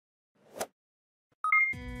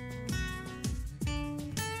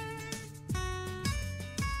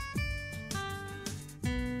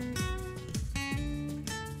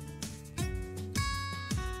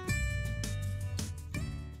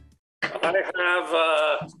I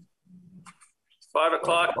have 5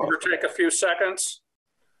 o'clock, give or take a few seconds.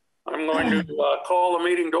 I'm going to call the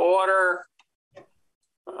meeting to order.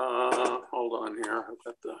 Hold on here, I've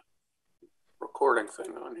got the recording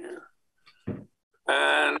thing on here.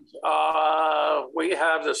 And we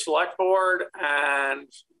have the select board and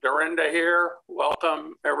Dorinda here.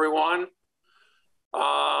 Welcome, everyone.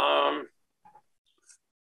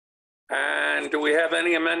 And do we have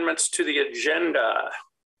any amendments to the agenda?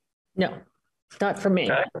 No, not for me.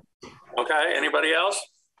 Okay. Anybody else?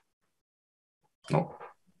 No.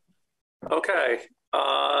 Okay.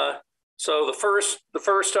 So the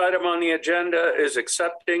first item on the agenda is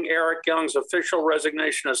accepting Eric Young's official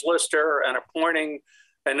resignation as lister and appointing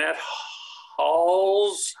Annette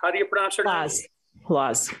Halls. How do you pronounce her name?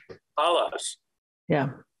 Hallas. Yeah.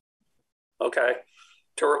 Okay.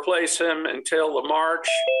 To replace him until the March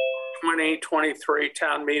 2023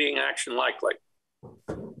 town meeting, action likely.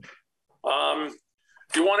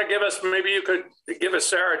 Do you want to give us, maybe you could give us,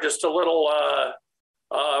 Sarah, just a little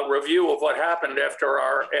review of what happened after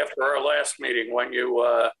our last meeting when you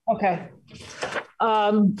Okay.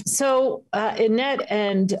 So Annette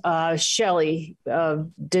and Shelley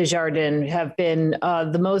Desjardins have been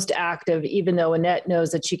the most active, even though Annette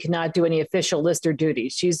knows that she cannot do any official lister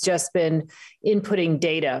duties. She's just been inputting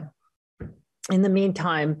data in the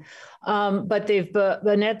meantime. But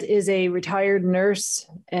Annette is a retired nurse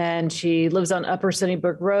and she lives on Upper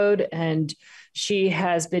Sunnybrook Road, and she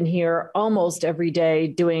has been here almost every day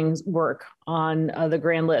doing work on the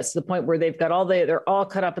grand list, to the point where they've got they're all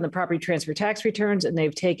cut up in the property transfer tax returns, and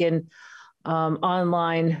they've taken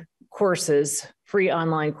online courses, free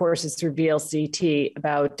online courses through VLCT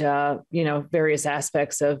about, various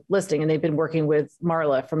aspects of listing. And they've been working with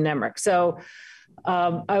Marla from Nemrick. So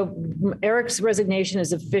Eric's resignation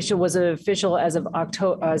was official as of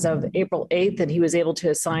April 8th, and he was able to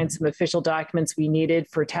assign some official documents we needed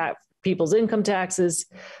for people's income taxes.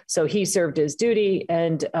 So he served his duty,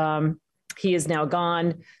 and he is now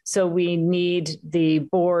gone. So we need the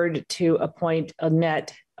board to appoint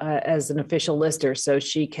Annette as an official lister so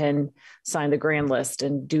she can sign the grand list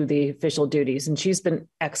and do the official duties. And she's been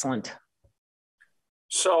excellent.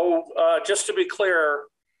 So just to be clear,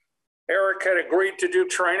 Eric had agreed to do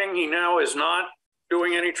training. He now is not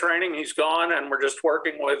doing any training. He's gone, and we're just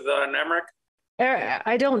working with Nemrick.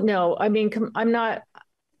 I don't know. I mean, I'm not.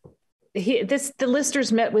 The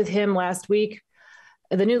listers met with him last week.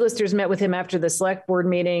 The new listers met with him after the select board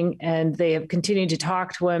meeting, and they have continued to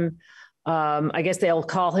talk to him. I guess they'll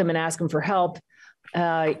call him and ask him for help.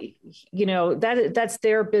 That's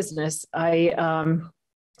their business. I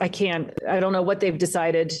don't know what they've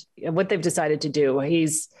decided to do.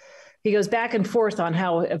 He goes back and forth on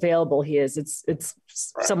how available he is. It's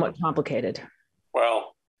right. Somewhat complicated.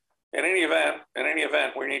 Well, in any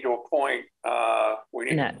event, we need to appoint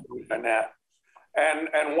Annette.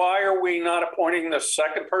 And why are we not appointing the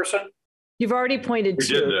second person? You've already appointed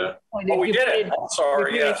two. We did it. I'm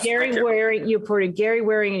sorry. Yes. You appointed Gary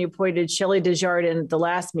Waring, and you appointed Shelley Desjardins at the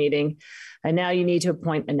last meeting. And now you need to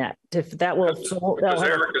appoint Annette. If that will, because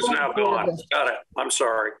Eric is now gone. Got it. I'm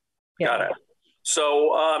sorry. Yeah. Got it.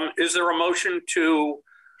 So is there a motion to,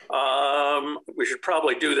 we should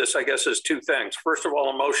probably do this, I guess, as two things. First of all,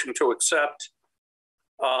 a motion to accept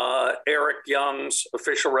Eric Young's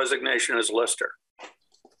official resignation as lister.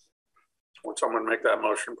 Would someone make that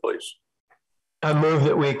motion, please? I move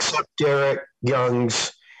that we accept Eric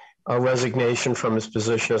Young's resignation from his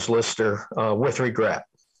position as lister with regret.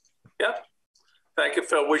 Yep. Thank you,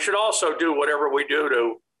 Phil. We should also do whatever we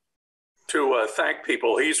do to thank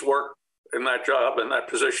people. He's worked in that job, in that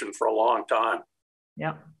position for a long time.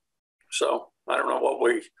 Yeah. So I don't know what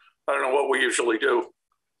we usually do.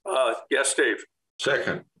 Yes, Steve.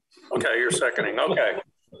 Second. Okay, you're seconding. Okay.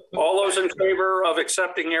 All those in favor of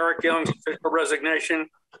accepting Eric Young's official resignation,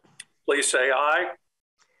 please say aye.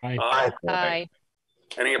 Aye. Aye.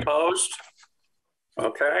 Any opposed?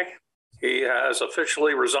 Okay. He has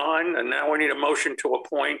officially resigned, and now we need a motion to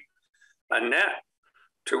appoint Annette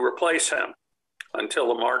to replace him until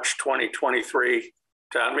the March 2023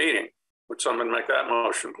 town meeting. Would someone make that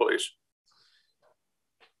motion, please?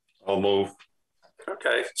 I'll move.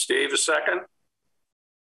 Okay, Steve, a second?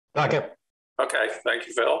 Second. Okay, thank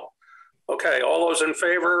you, Phil. Okay, all those in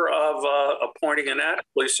favor of appointing Annette,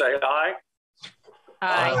 please say aye.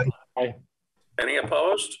 Aye. Aye. Any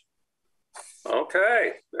opposed?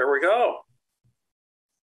 Okay, there we go.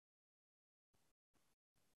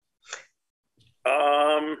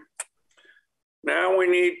 Now we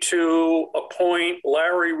need to appoint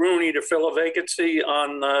Larry Rooney to fill a vacancy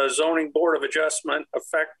on the Zoning Board of Adjustment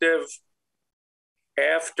effective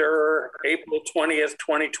after April 20th,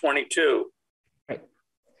 2022. Right.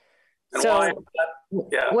 And so, why?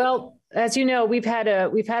 Yeah. Well, as you know, we've had a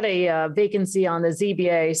vacancy on the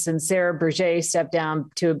ZBA since Sarah Berger stepped down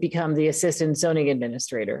to become the assistant zoning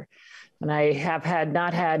administrator. And I have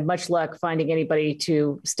not had much luck finding anybody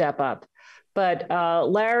to step up. But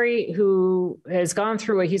Larry, who has gone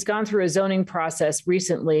through a zoning process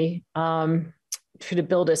recently to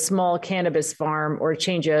build a small cannabis farm or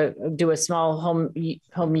do a small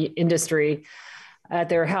home industry at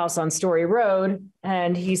their house on Story Road.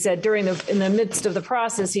 And he said in the midst of the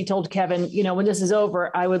process, he told Kevin, when this is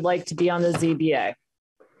over, I would like to be on the ZBA.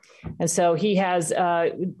 And so he has,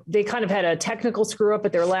 they kind of had a technical screw up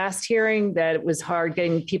at their last hearing that it was hard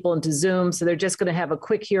getting people into Zoom. So they're just going to have a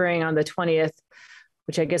quick hearing on the 20th,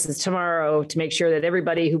 which I guess is tomorrow, to make sure that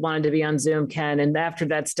everybody who wanted to be on Zoom can. And after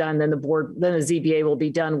that's done, then the ZBA will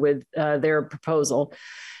be done with their proposal.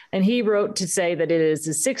 And he wrote to say that it is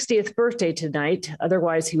his 60th birthday tonight.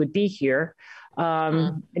 Otherwise, he would be here.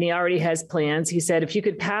 And he already has plans. He said, if you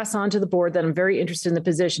could pass on to the board that I'm very interested in the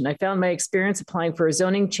position. I found my experience applying for a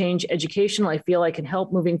zoning change educational. I feel I can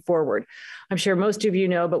help moving forward. I'm sure most of you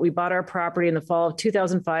know, but we bought our property in the fall of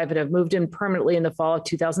 2005 and have moved in permanently in the fall of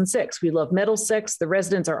 2006. We love Middlesex. The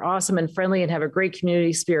residents are awesome and friendly and have a great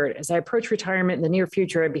community spirit. As I approach retirement in the near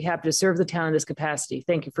future, I'd be happy to serve the town in this capacity.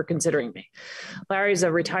 Thank you for considering me. Larry's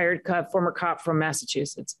a retired former cop from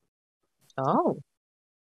Massachusetts. Oh.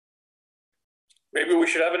 Maybe we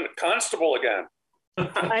should have a constable again.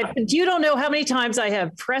 You don't know how many times I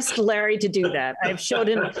have pressed Larry to do that. I've showed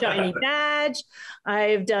him a shiny badge.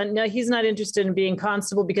 No, he's not interested in being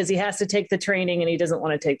constable because he has to take the training and he doesn't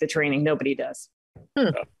want to take the training. Nobody does.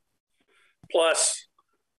 Plus,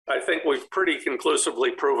 I think we've pretty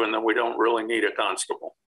conclusively proven that we don't really need a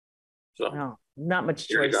constable. So no, not much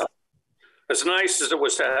choice. As nice as it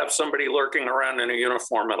was to have somebody lurking around in a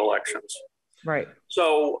uniform at elections. Right.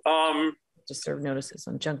 So, just serve notices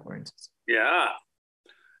on junk warrants. Yeah.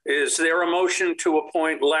 Is there a motion to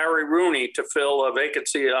appoint Larry Rooney to fill a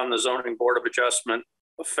vacancy on the Zoning Board of Adjustment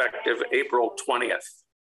effective April 20th?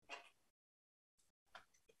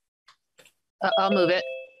 I'll move it.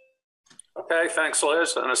 Okay, thanks,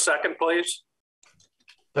 Liz. And a second, please.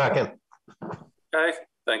 Second. Okay,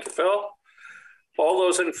 thank you, Phil. All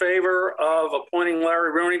those in favor of appointing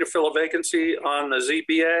Larry Rooney to fill a vacancy on the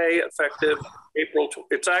ZBA effective April,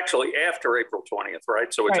 it's actually after April 20th,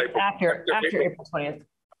 right? So it's right, after April 20th.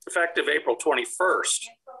 Effective April 21st.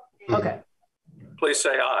 Okay. Please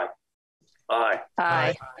say aye. Aye.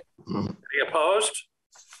 Aye. Any opposed?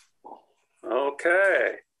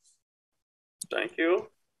 Okay. Thank you.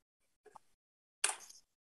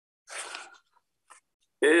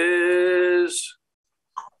 Is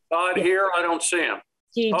Todd here? I don't see him.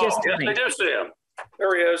 Yes, I do see him.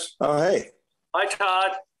 There he is. Oh, hey. Hi,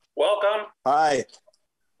 Todd. Welcome. Hi.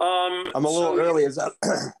 I'm a little early.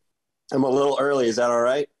 I'm a little early. Is that all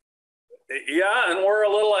right? Yeah, and we're a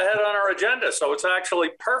little ahead on our agenda, so it's actually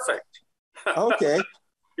perfect. Okay.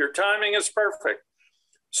 Your timing is perfect.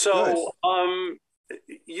 So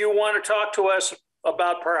you want to talk to us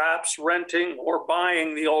about perhaps renting or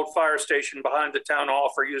buying the old fire station behind the town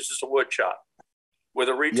hall for use as a wood shop with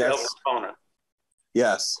a retail component.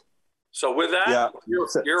 Yes. So with that,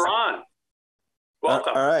 you're on.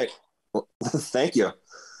 Welcome. All right. Well, thank you.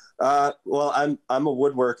 Well, I'm a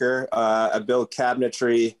woodworker. I build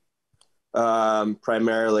cabinetry.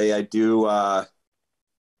 Primarily, I do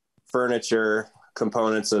furniture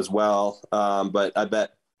components as well. But I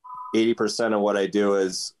bet 80% of what I do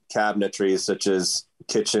is cabinetry, such as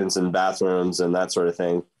kitchens and bathrooms and that sort of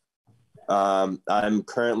thing. I'm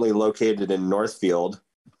currently located in Northfield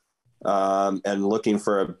and looking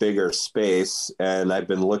for a bigger space. And I've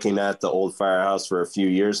been looking at the old firehouse for a few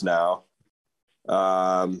years now.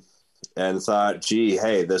 And thought, gee,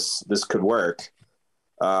 hey, this could work.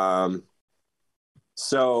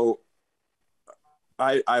 So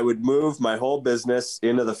I would move my whole business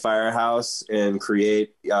into the firehouse and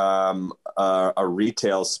create a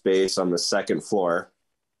retail space on the second floor,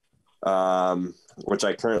 which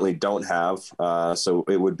I currently don't have. So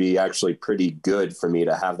it would be actually pretty good for me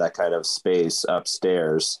to have that kind of space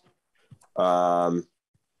upstairs.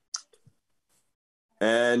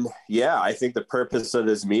 And yeah, I think the purpose of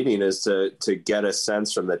this meeting is to get a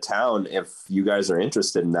sense from the town if you guys are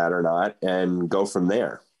interested in that or not, and go from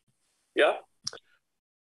there. Yeah.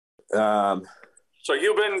 So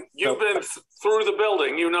you've been through the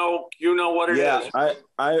building. You know what it is. Yeah,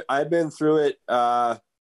 I've been through it.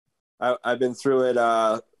 I've been through it.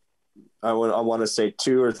 I want to say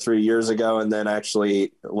 2 or 3 years ago, and then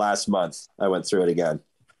actually last month I went through it again.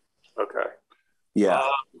 Okay. Yeah.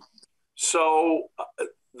 So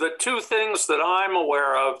the two things that I'm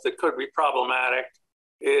aware of that could be problematic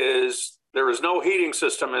is there is no heating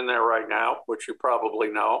system in there right now, which you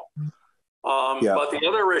probably know. But the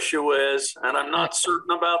other issue is, and I'm not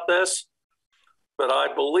certain about this, but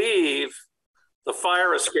I believe the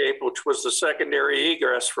fire escape, which was the secondary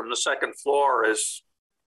egress from the second floor, is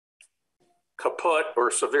kaput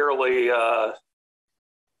or severely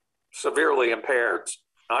impaired.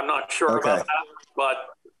 I'm not sure about that, but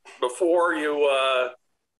before you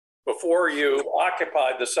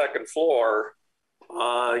occupied the second floor,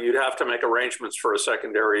 you'd have to make arrangements for a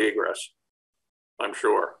secondary egress, I'm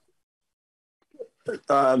sure.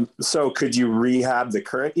 So could you rehab the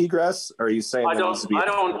current egress? Or are you saying I don't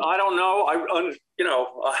know.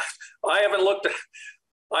 I haven't looked at,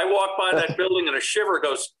 I walk by that building and a shiver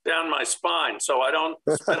goes down my spine. So I don't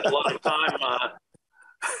spend a lot of time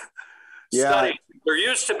studying. There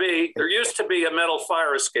used to be a metal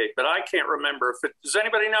fire escape, but I can't remember does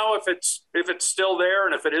anybody know if it's still there,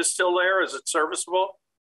 and if it is still there, is it serviceable?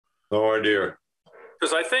 No idea.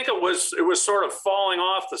 Because I think it was sort of falling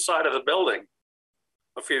off the side of the building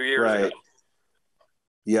a few years ago.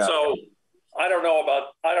 Yeah. So I don't know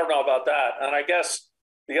about that. And I guess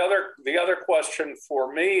the other question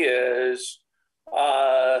for me is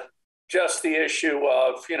just the issue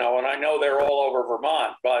of, and I know they're all over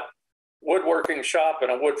Vermont, but woodworking shop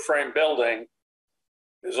in a wood frame building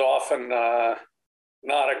is often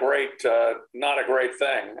not a great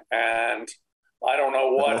thing. And I don't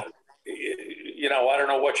know what I don't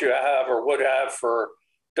know what you have or would have for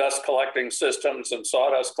dust collecting systems and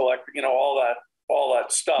sawdust collecting, all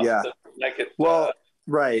that stuff. Yeah. That make it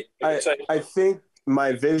right. I think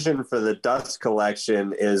my vision for the dust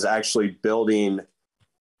collection is actually building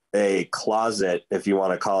a closet, if you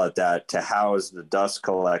want to call it that, to house the dust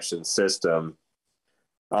collection system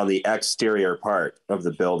on the exterior part of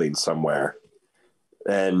the building somewhere.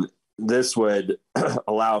 And this would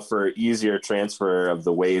allow for easier transfer of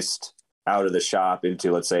the waste out of the shop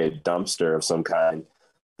into, let's say, a dumpster of some kind.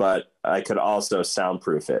 But I could also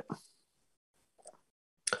soundproof it.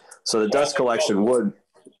 So the dust collection would.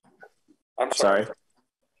 I'm sorry.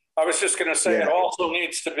 I was just going to say it also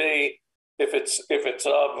needs to be, if it's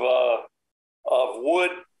of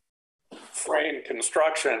wood frame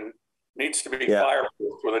construction, needs to be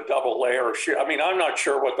fireproof with a double layer of sheet. I mean, I'm not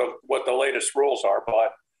sure what the latest rules are,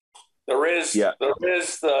 but there is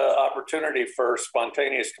the opportunity for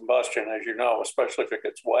spontaneous combustion, as you know, especially if it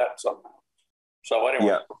gets wet somehow. So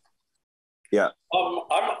anyway,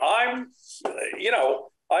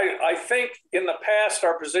 I think in the past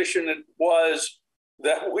our position was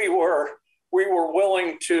that we were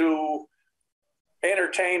willing to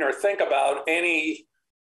entertain or think about any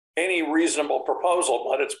reasonable proposal,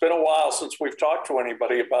 but it's been a while since we've talked to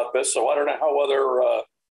anybody about this, so I don't know how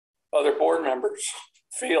other board members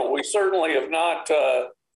feel. We certainly have not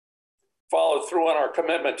followed through on our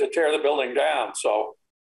commitment to tear the building down, so.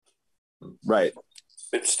 Right.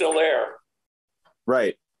 It's still there.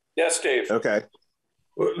 Right. Yes, Dave. Okay.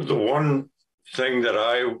 The one thing that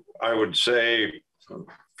I would say,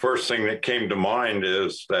 first thing that came to mind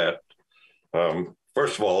is that,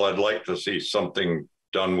 first of all, I'd like to see something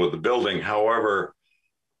done with the building. However,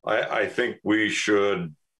 I think we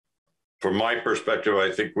should, from my perspective,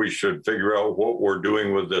 I think we should figure out what we're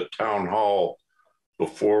doing with the town hall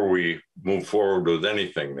before we move forward with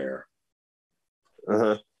anything there.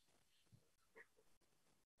 Uh-huh.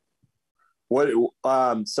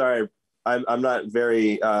 Sorry, I'm not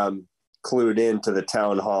very clued into the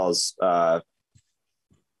town hall's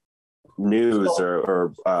news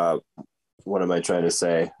or what am I trying to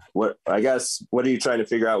say? What are you trying to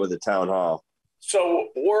figure out with the town hall? So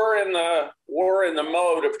we're in the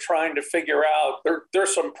mode of trying to figure out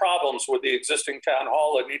there's some problems with the existing town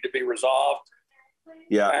hall that need to be resolved.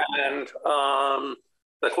 Yeah. And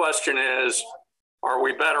the question is, are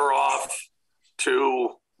we better off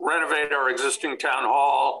to renovate our existing town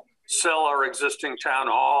hall, sell our existing town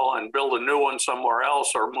hall and build a new one somewhere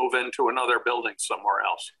else, or move into another building somewhere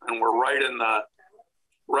else? And we're right in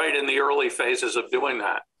the early phases of doing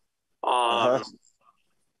that.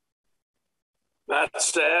 That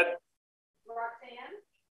said,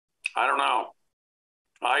 I don't know.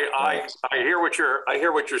 I hear what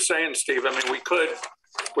you're saying, Steve. I mean, we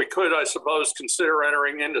could, I suppose, consider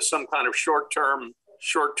entering into some kind of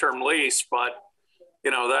short-term lease, but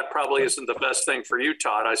that probably isn't the best thing for you,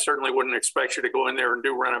 Todd. I certainly wouldn't expect you to go in there and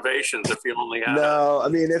do renovations if you only had. No, I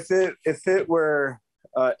mean, if it were,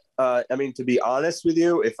 to be honest with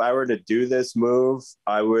you, if I were to do this move,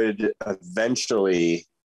 I would eventually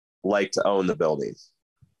like to own the building.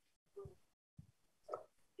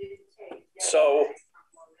 So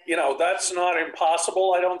that's not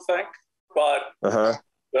impossible, I don't think. But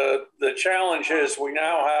the challenge is we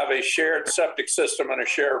now have a shared septic system and a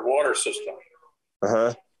shared water system.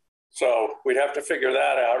 So we'd have to figure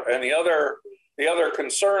that out. And the other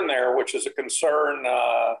concern there, which is a concern,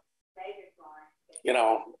 all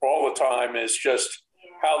the time, is just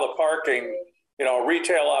how the parking,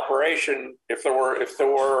 retail operation, if there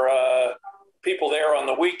were people there on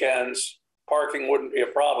the weekends, parking wouldn't be a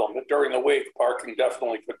problem. But during the week, parking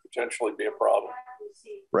definitely could potentially be a problem.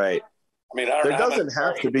 Right. I mean, I don't there doesn't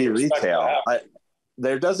have to be retail.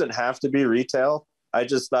 There doesn't have to be retail. I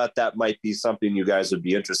just thought that might be something you guys would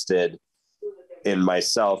be interested in,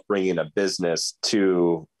 myself bringing a business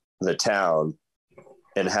to the town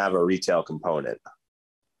and have a retail component.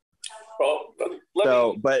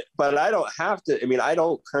 Well, but I don't have to. I mean, I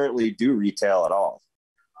don't currently do retail at all.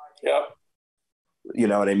 Yeah. You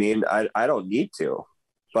know what I mean? I don't need to.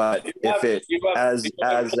 But or is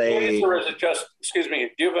it just, excuse me,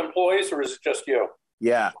 do you have employees or is it just you?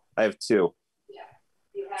 Yeah, I have 2.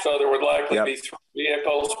 So there would likely be 3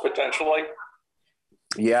 vehicles potentially?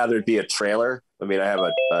 Yeah, there'd be a trailer. I mean, I have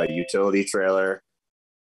a utility trailer,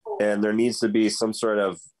 and there needs to be some sort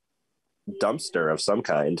of dumpster of some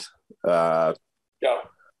kind. Not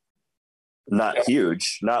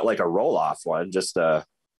huge, not like a roll-off one, just a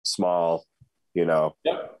small,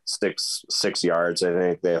 6 yards, I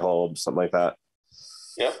think they hold, something like that.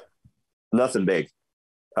 Yeah. Nothing big.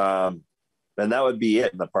 And that would be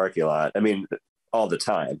it in the parking lot. I mean, all the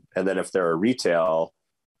time. And then if there are retail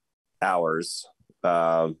hours,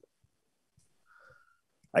 I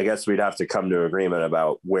guess we'd have to come to agreement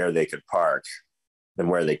about where they could park and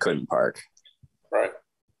where they couldn't park. Right.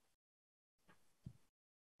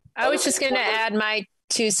 I was just going to add my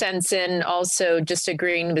 2 cents in, also just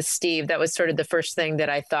agreeing with Steve. That was sort of the first thing that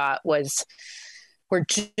I thought was,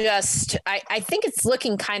 I think it's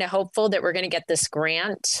looking kind of hopeful that we're going to get this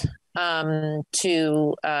grant to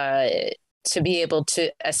be able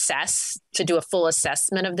to do a full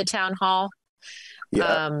assessment of the town hall.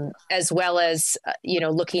 As well as,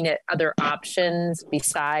 looking at other options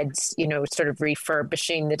besides, sort of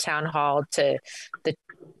refurbishing the town hall to the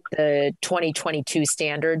 2022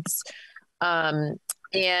 standards.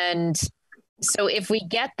 And so if we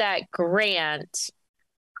get that grant,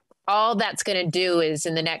 all that's going to do is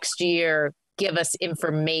in the next year, give us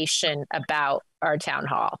information about our town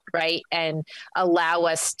hall, right? And allow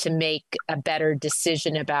us to make a better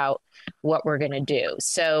decision about what we're going to do.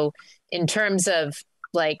 So in terms of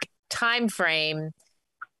like time frame,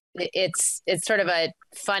 it's sort of a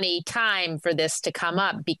funny time for this to come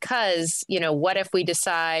up because, what if we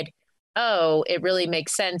decide, oh, it really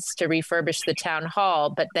makes sense to refurbish the town hall,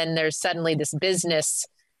 but then there's suddenly this business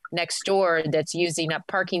next door that's using up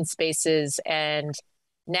parking spaces, and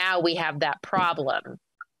now we have that problem.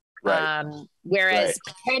 Right. Whereas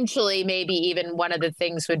potentially maybe even one of the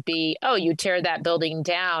things would be, oh, you tear that building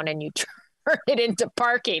down and you turn it into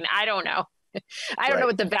parking. I don't know. I don't know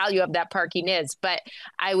what the value of that parking is, but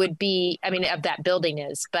of that building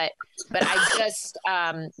is, but I just,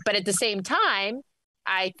 but at the same time,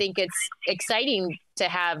 I think it's exciting to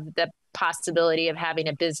have the possibility of having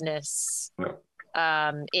a business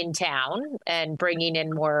in town and bringing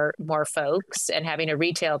in more folks and having a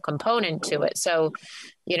retail component to it. So,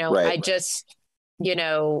 I just,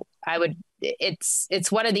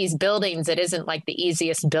 it's one of these buildings that isn't like the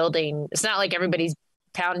easiest building. It's not like everybody's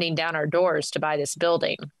pounding down our doors to buy this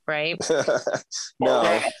building, right?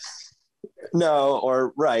 No,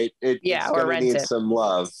 or right. It's going to need some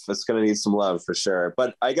love. It's going to need some love for sure.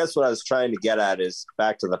 But I guess what I was trying to get at is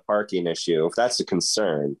back to the parking issue. If that's a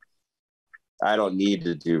concern, I don't need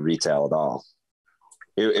to do retail at all.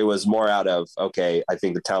 It was more out of, okay, I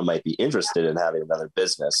think the town might be interested in having another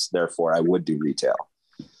business. Therefore, I would do retail.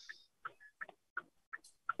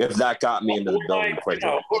 If that got me into the building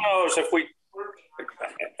quicker. Who knows if we,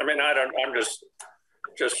 I'm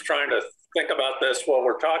just trying to think about this while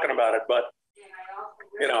we're talking about it, but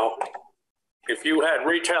if you had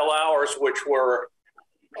retail hours which were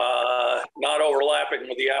not overlapping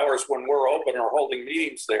with the hours when we're open or holding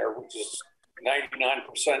meetings there, which is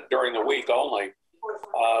 99% during the week only,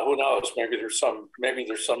 who knows? Maybe there's some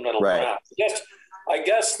middle ground. I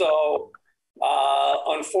guess though,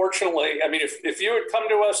 unfortunately, if you had come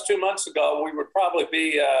to us 2 months ago, we would probably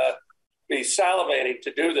be salivating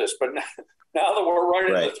to do this, but now that we're right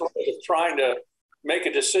in the throes of trying to make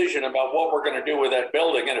a decision about what we're going to do with that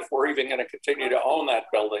building and if we're even going to continue to own that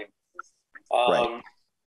building,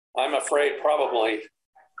 I'm afraid probably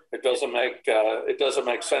it doesn't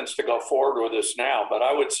make sense to go forward with this now. But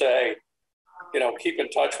I would say, keep in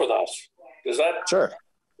touch with us. Does that? Sure.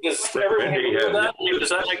 Does everyone agree with that?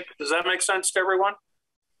 Does that make sense to everyone?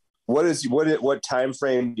 What time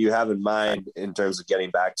frame do you have in mind in terms of getting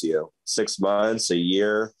back to you? 6 months, a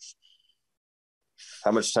year?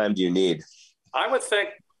 How much time do you need? I would think,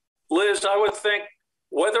 Liz,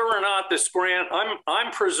 whether or not this grant,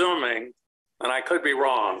 I'm presuming, and I could be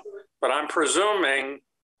wrong, but I'm presuming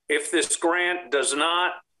if this grant does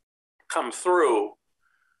not come through,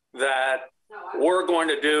 that we're going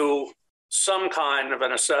to do some kind of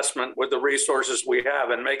an assessment with the resources we have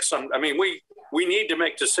and make some, I mean, we need to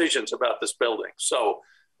make decisions about this building. So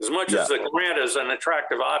as much as the grant is an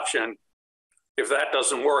attractive option, if that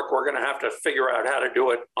doesn't work, we're going to have to figure out how to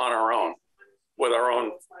do it on our own, with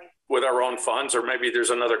our own funds, or maybe there's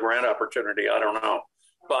another grant opportunity. I don't know.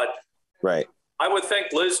 But right. I would think,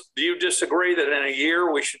 Liz, do you disagree that in a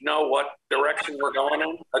year we should know what direction we're going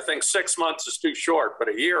in? I think 6 months is too short, but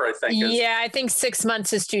a year, I think is. Yeah, I think 6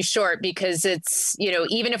 months is too short because it's,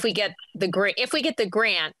 even if we get the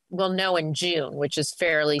grant, we'll know in June, which is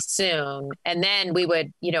fairly soon. And then we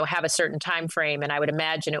would, have a certain time frame. And I would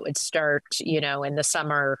imagine it would start, in the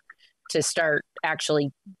summer to start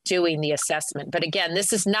actually doing the assessment. But again,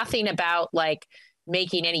 this is nothing about like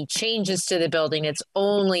making any changes to the building. It's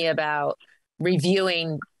only about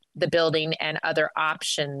reviewing the building and other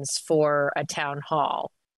options for a town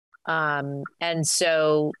hall. And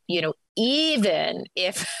so, even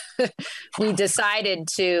if we decided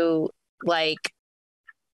to like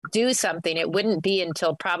do something, it wouldn't be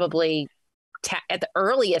until probably at the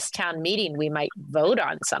earliest town meeting, we might vote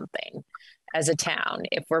on something as a town.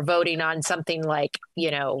 If we're voting on something like,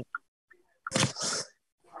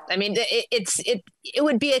 I mean, it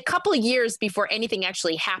would be a couple of years before anything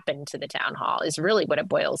actually happened to the town hall is really what it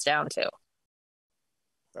boils down to.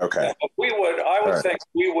 Okay. I would think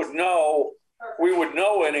we would know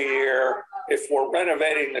in a year if we're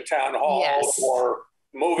renovating the town hall or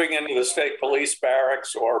moving into the state police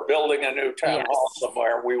barracks or building a new town hall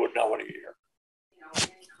somewhere, we would know in a year.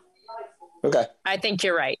 Okay. I think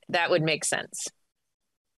you're right. That would make sense.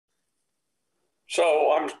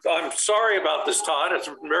 So I'm sorry about this, Todd. It's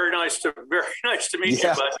very nice to meet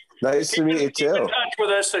you. But nice to meet you too. Keep in touch with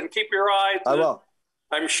us and keep your eye. I will.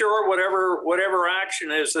 I'm sure whatever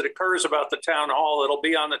action is that occurs about the town hall, it'll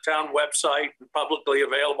be on the town website and publicly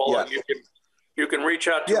available, and you can reach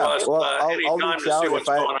out to us anytime to see what's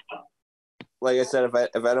going on. Like I said,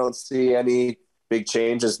 if I don't see any big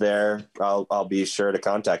changes there, I'll be sure to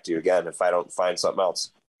contact you again if I don't find something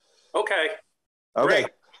else. Okay. Okay. Great.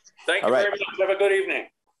 Thank you very much. Have a good evening.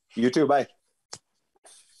 You too. Bye.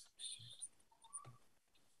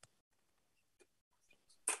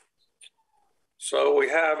 So we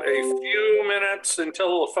have a few minutes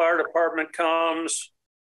until the fire department comes.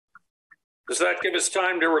 Does that give us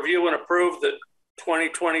time to review and approve the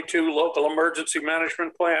 2022 local emergency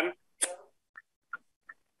management plan?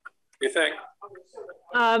 You think?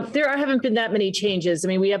 There haven't been that many changes. I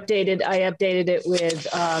mean, I updated it with,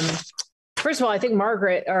 first of all, I think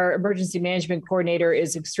Margaret, our emergency management coordinator,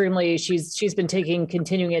 is she's been taking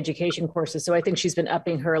continuing education courses. So I think she's been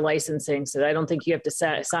upping her licensing. So I don't think you have to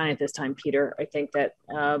sign it this time, Peter. I think that,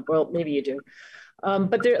 well, maybe you do.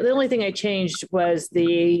 But the only thing I changed was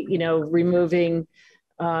removing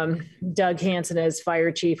Doug Hansen as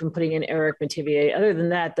fire chief and putting in Eric Mativier. Other than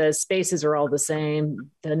that, the spaces are all the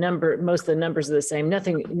same. Most of the numbers are the same.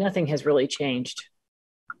 Nothing has really changed.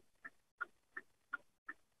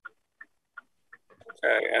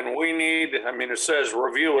 Okay, and we need, it says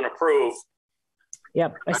review and approve.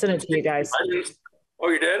 Yep, I sent it to you guys. Oh,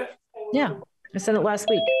 you did? Yeah, I sent it last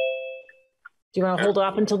week. Do you want to hold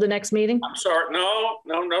off until the next meeting? I'm sorry, no.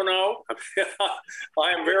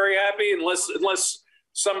 I am very happy unless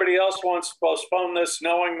somebody else wants to postpone this,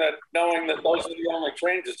 knowing that those are the only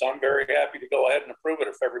changes. I'm very happy to go ahead and approve it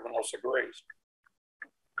if everyone else agrees.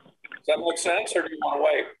 Does that make sense, or do you want to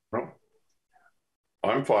wait? No.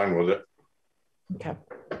 I'm fine with it. Okay.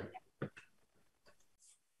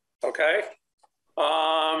 Okay.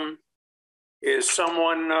 Is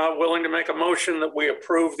someone willing to make a motion that we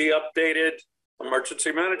approve the updated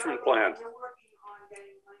emergency management plan?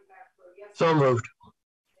 So moved.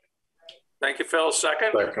 Thank you, Phil.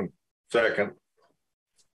 Second? Second.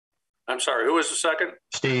 I'm sorry, who was the second?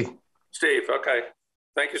 Steve. Steve, okay.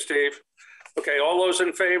 Thank you, Steve. Okay, all those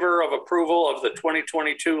in favor of approval of the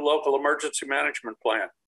 2022 local emergency management plan,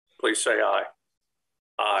 please say aye.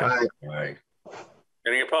 Aye. Aye.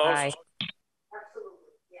 Any opposed? Aye.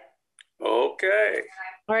 Okay.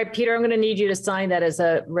 All right, Peter, I'm going to need you to sign that as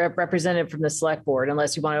a representative from the select board,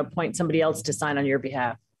 unless you want to appoint somebody else to sign on your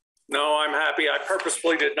behalf. No, I'm happy. I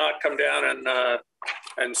purposefully did not come down and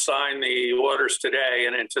and sign the orders today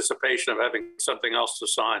in anticipation of having something else to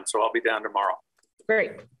sign. So I'll be down tomorrow.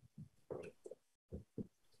 Great.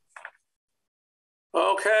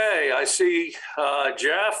 Okay, I see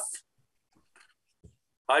Jeff.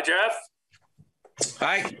 Hi, Jeff.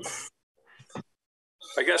 Hi.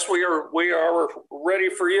 I guess we are ready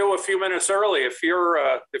for you a few minutes early if you're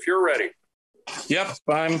ready. Yep,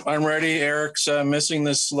 I'm ready. Eric's missing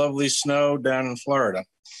this lovely snow down in Florida.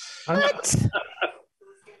 What?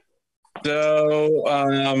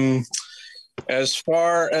 So, as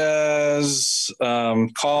far as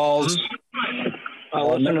calls,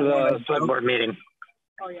 I'll listen to the select board meeting.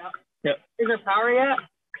 Oh yeah. Yep. Is there power yet?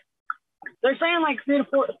 They're saying like 3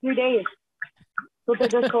 days. With the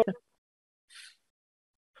Discord.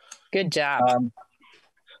 Good job.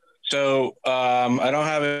 I don't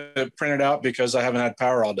have it printed out because I haven't had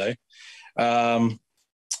power all day.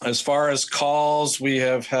 As far as calls, we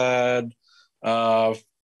have had 4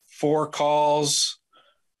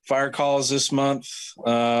 fire calls this month.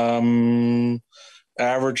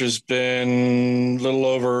 Average has been a little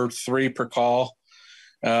over 3 per call.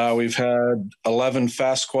 We've had 11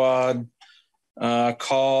 fast squad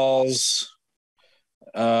calls.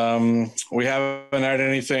 We haven't had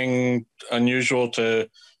anything unusual to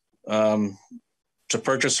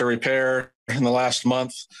purchase or repair in the last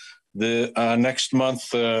month. The next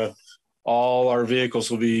month, all our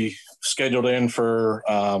vehicles will be scheduled in for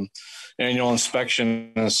annual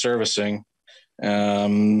inspection and servicing.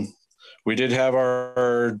 We did have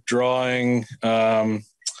our drawing for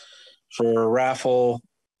a raffle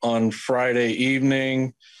on Friday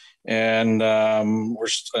evening, and I'm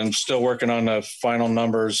still working on the final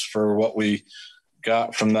numbers for what we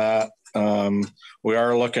got from that. We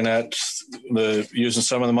are looking at using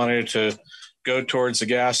some of the money to go towards the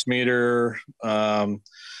gas meter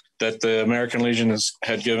that the American Legion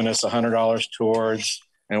had given us $100 towards.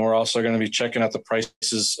 And we're also going to be checking out the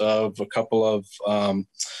prices of a couple of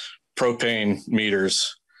propane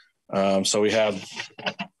meters. So we have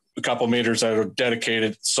a couple meters that are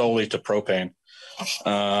dedicated solely to propane.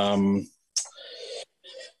 And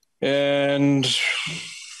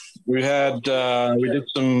we did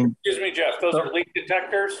some. Excuse me, Jeff, those are leak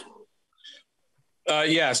detectors?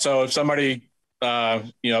 Yeah. So if somebody,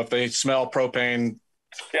 if they smell propane,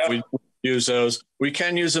 yeah, we use those. We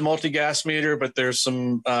can use a multi-gas meter, but there's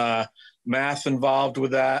some math involved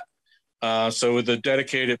with that. So with the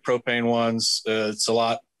dedicated propane ones, it's a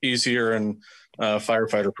lot easier and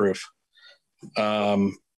firefighter proof.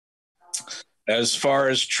 As far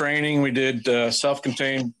as training, we did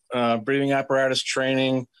self-contained breathing apparatus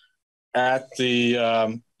training at the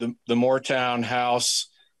Moortown house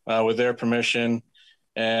with their permission,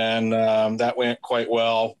 and that went quite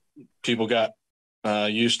well. People got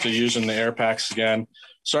used to using the air packs again.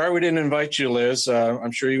 Sorry we didn't invite you, Liz.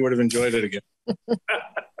 I'm sure you would have enjoyed it again.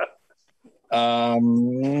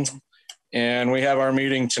 And we have our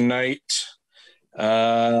meeting tonight.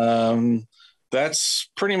 That's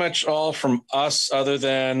pretty much all from us, other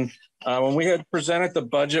than when we had presented the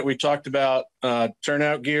budget, we talked about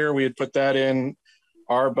turnout gear. We had put that in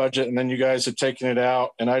our budget, and then you guys had taken it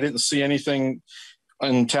out, and I didn't see anything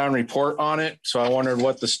in town report on it. So I wondered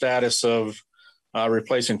what the status of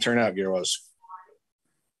replacing turnout gear was,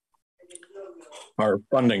 or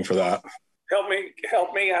funding for that. Help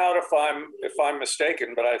me out if I'm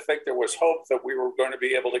mistaken, but I think there was hope that we were going to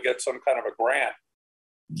be able to get some kind of a grant.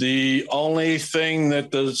 The only thing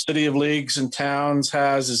that the City of Leagues and Towns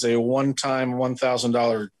has is a one-time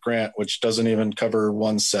 $1,000 grant, which doesn't even cover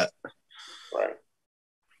one set.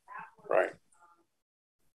 Right.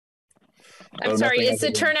 I'm sorry, is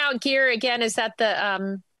the turnout gear again? Is that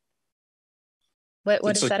the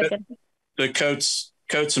what is that again? The coats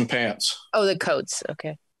and pants. Oh, the coats.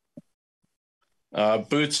 Okay.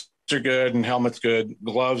 Boots are good and helmets good.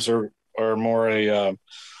 Gloves are more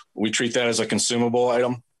we treat that as a consumable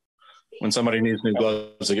item. When somebody needs new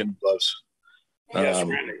gloves, they get new gloves. Yes,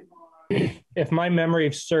 Randy. If my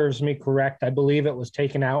memory serves me correct, I believe it was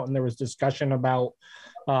taken out and there was discussion about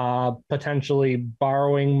potentially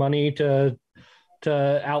borrowing money to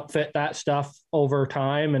outfit that stuff over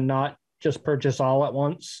time and not just purchase all at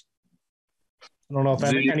once. I don't know if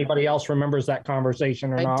anybody else remembers that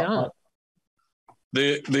conversation or not. I don't.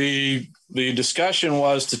 The discussion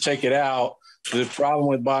was to take it out. The problem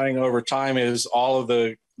with buying over time is all of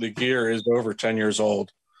the gear is over 10 years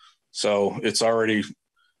old. So it's already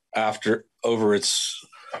over its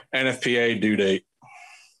NFPA due date.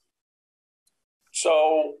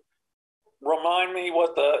 So remind me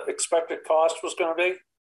what the expected cost was going to be.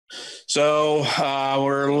 So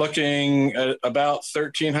we're looking at about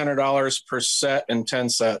 $1,300 per set and 10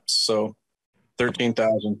 sets. So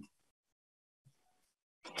 13,000.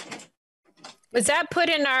 Was that put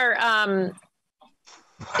in our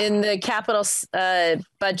in the capital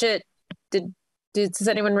budget? Does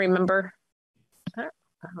anyone remember?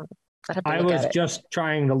 I was just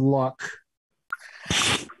trying to look.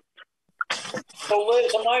 So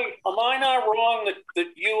Liz, am I not wrong that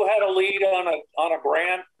you had a lead on a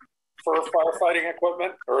grant for firefighting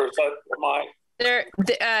equipment, or is that am I?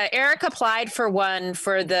 Eric applied for one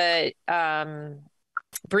for the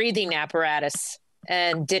breathing apparatus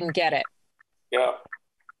and didn't get it. Yeah.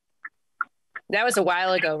 That was a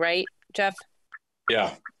while ago, right, Jeff? Yeah.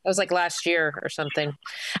 That was like last year or something.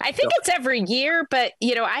 I think it's every year, but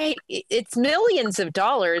it's millions of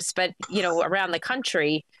dollars, but around the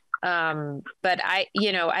country. But I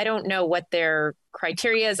don't know what their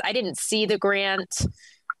criteria is. I didn't see the grant.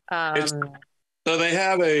 So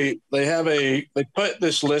they put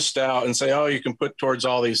this list out and say, oh, you can put towards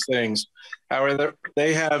all these things. However,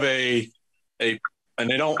 they have and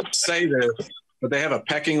they don't say this, but they have a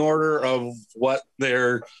pecking order of what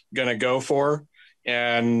they're going to go for.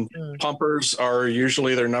 And pumpers are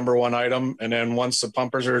usually their number one item. And then once the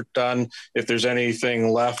pumpers are done, if there's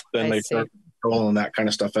anything left, then they start rolling that kind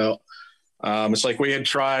of stuff out. It's like we had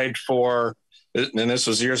tried for, and this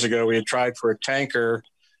was years ago, we had tried for a tanker.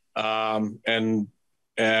 And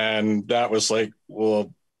that was like,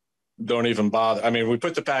 well, don't even bother. I mean, we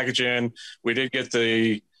put the package in, we did get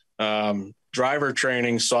the driver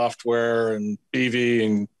training software and PV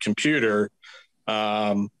and computer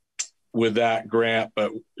with that grant,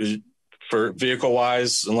 but for vehicle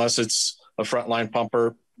wise, unless it's a frontline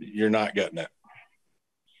pumper, you're not getting it.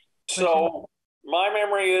 So my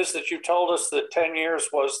memory is that you told us that 10 years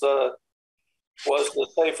was the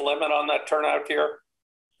safe limit on that turnout gear.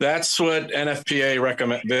 That's what NFPA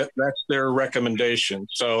recommend. That's their recommendation.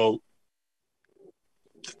 So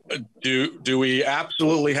do we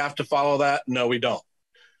absolutely have to follow that? No, we don't.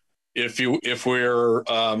 If we're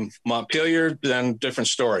Montpelier, then different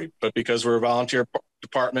story. But because we're a volunteer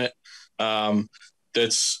department,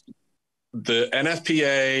 that's the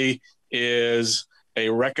NFPA is a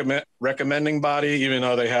recommending body, even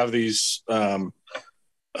though they have these. I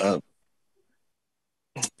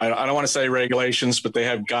don't want to say regulations, but they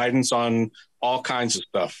have guidance on all kinds of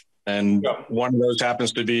stuff. And one of those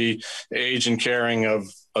happens to be age and carrying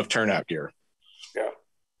of turnout gear. Yeah.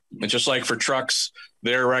 And just like for trucks,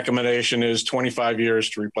 their recommendation is 25 years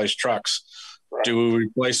to replace trucks. Right. Do we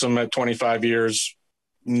replace them at 25 years?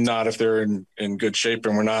 Not if they're in good shape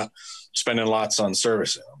and we're not spending lots on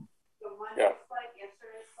servicing them. Yeah.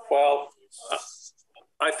 Well,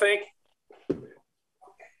 I think,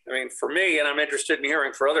 for me, and I'm interested in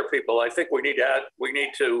hearing for other people, I think we need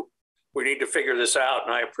to figure this out.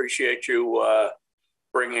 And I appreciate you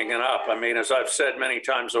bringing it up. As I've said many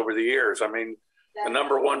times over the years, the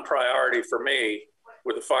number one priority for me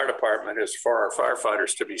with the fire department is for our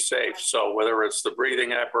firefighters to be safe. So whether it's the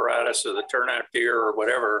breathing apparatus or the turnout gear or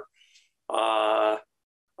whatever, I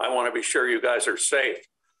want to be sure you guys are safe.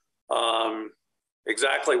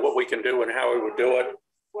 Exactly what we can do and how we would do it,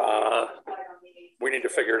 we need to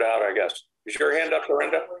figure it out, I guess. Is your hand up,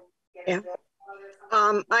 Dorinda? Yeah.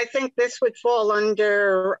 I think this would fall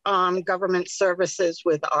under government services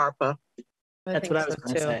with ARPA. That's what I was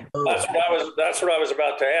going to say. That's what I was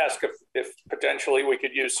about to ask, if potentially we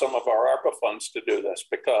could use some of our ARPA funds to do this,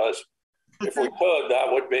 because if we could, that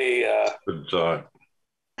would be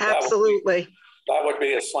absolutely. That would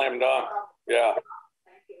be a slam dunk. Yeah.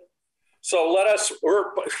 So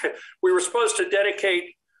we were supposed to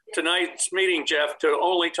dedicate tonight's meeting, Jeff, to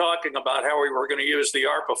only talking about how we were going to use the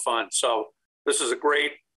ARPA fund. So this is a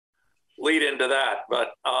great lead into that,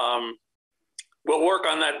 but we'll work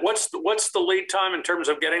on that. What's the lead time in terms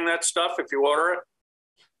of getting that stuff if you order it?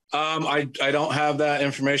 I don't have that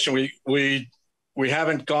information. We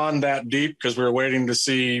haven't gone that deep because we're waiting to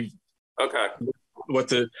see. Okay.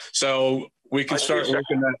 So we can start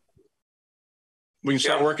looking at. We can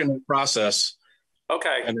start working the process.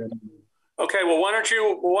 Okay. And then, okay. Well, let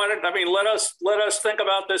us think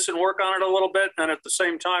about this and work on it a little bit. And at the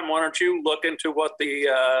same time, why don't you look into what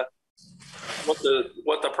the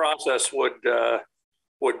process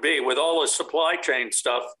would be with all the supply chain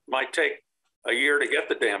stuff? Might take a year to get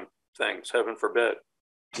the damn things, heaven forbid.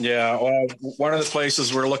 Yeah. Well, one of the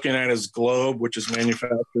places we're looking at is Globe, which is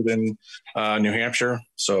manufactured in New Hampshire.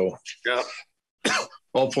 So yeah.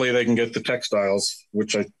 Hopefully they can get the textiles,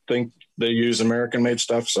 which I think they use American-made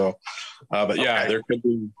stuff. So, but yeah, there could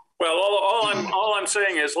be. Well, all I'm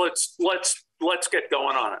saying is let's get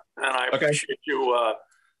going on it, and I appreciate you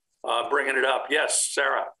bringing it up. Yes,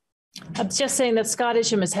 Sarah. I'm just saying that Scott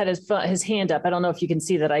Isham has had his hand up. I don't know if you can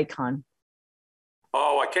see that icon.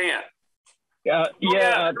 can't. Yeah,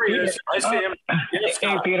 there he is. I see him. Yes,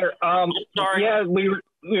 hey, Peter. sorry. Yeah, we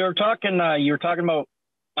were talking. You were talking about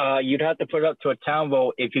you'd have to put it up to a town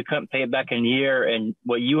vote if you couldn't pay it back in a year, and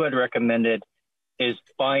what you had recommended is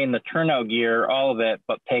buying the turnout gear, all of it,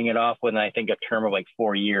 but paying it off within, I think, a term of like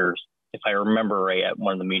 4 years, if I remember right. At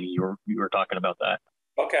one of the meetings, you were talking about that.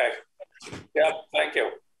 Okay. Yeah. Thank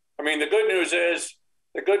you. I mean, the good news is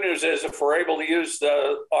if we're able to use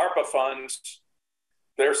the ARPA funds,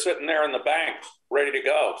 they're sitting there in the bank ready to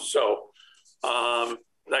go. So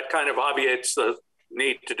that kind of obviates the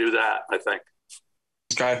need to do that, I think.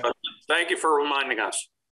 Okay. Thank you for reminding us.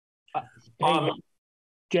 Hey,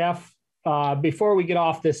 Jeff, before we get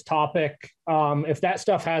off this topic, if that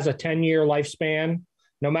stuff has a 10-year lifespan,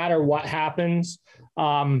 no matter what happens,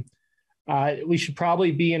 we should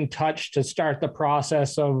probably be in touch to start the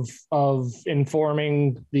process of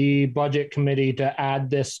informing the budget committee to add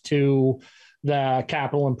this to the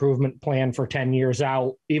capital improvement plan for 10 years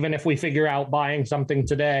out. Even if we figure out buying something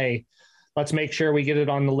today, let's make sure we get it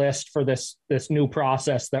on the list for this new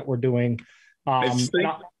process that we're doing. I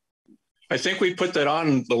think we put that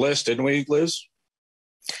on the list, didn't we, Liz?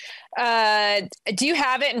 Do you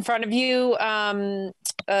have it in front of you,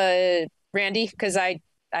 Randy? Because I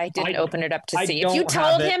didn't open it up to see. If you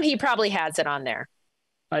told him, he probably has it on there.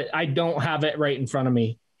 I don't have it right in front of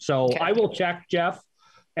me. So okay. I will check, Jeff.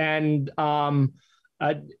 And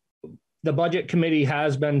the budget committee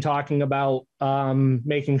has been talking about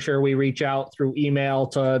making sure we reach out through email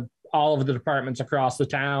to all of the departments across the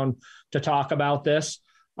town to talk about this.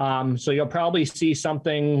 So you'll probably see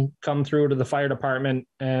something come through to the fire department,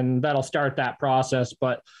 and that'll start that process.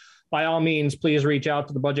 But by all means, please reach out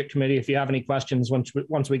to the budget committee if you have any questions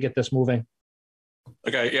once we get this moving.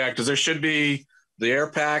 Okay, yeah, because there should be the air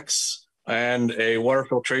packs and a water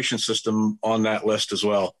filtration system on that list as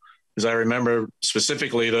well. Because I remember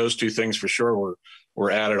specifically those two things for sure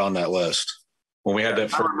were added on that list when we had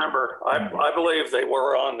that. I remember. I believe they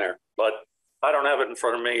were on there, but I don't have it in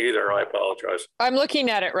front of me either. I apologize. I'm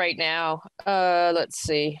looking at it right now. Let's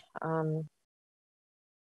see.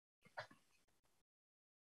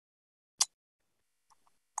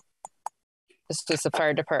 This was the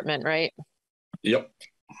fire department, right? Yep.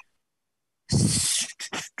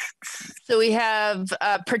 So we have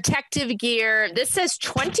protective gear. This says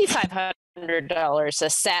 $2,500 a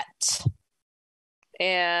set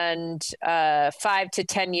and 5 to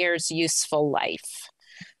 10 years useful life.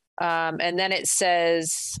 And then it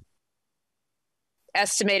says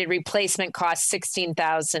estimated replacement cost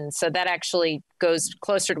 $16,000. So that actually goes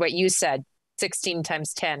closer to what you said, 16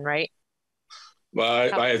 times 10, right?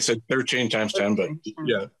 Well, I had said 13 times 10, but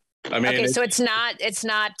yeah. I mean, okay, so it's not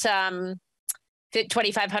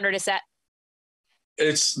 $2,500 a set.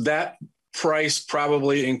 It's that price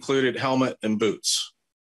probably included helmet and boots.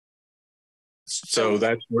 So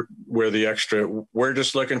that's where the extra. We're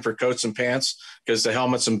just looking for coats and pants because the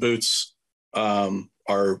helmets and boots are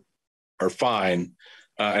fine,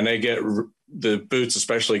 and they get the boots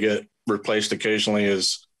especially get replaced occasionally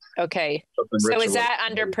as. Okay. So is that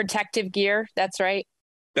under protective gear? That's right.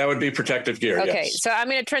 That would be protective gear. Okay. Yes. So I'm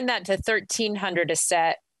going to turn that to $1,300 a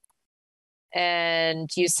set. And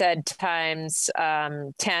you said times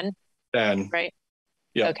 10. 10. Right.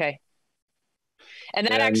 Yeah. Okay. And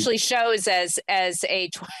that actually shows as a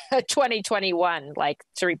 2021, like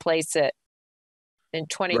to replace it in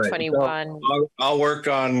 2021. Right. So I'll work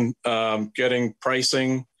on getting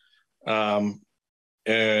pricing.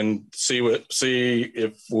 And see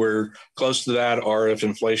if we're close to that or if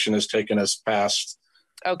inflation has taken us past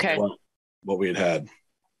what we had.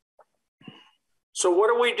 So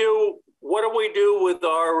what do we do? What do we do with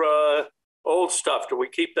our old stuff? Do we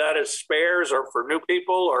keep that as spares or for new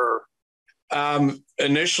people or?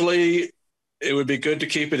 Initially, it would be good to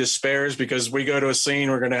keep it as spares because we go to a scene,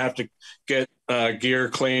 we're going to have to get gear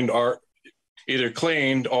cleaned or either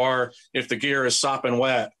cleaned or if the gear is sopping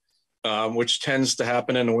wet, which tends to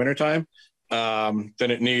happen in the wintertime, then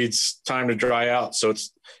it needs time to dry out. So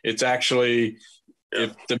it's actually,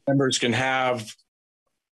 if the members can have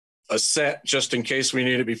a set just in case we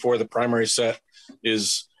need it before the primary set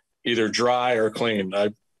is either dry or clean.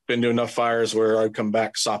 I've been to enough fires where I come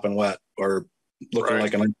back sopping wet or looking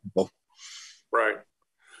like an uncle. Right.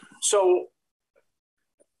 So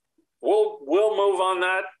we'll move on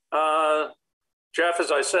that. Jeff,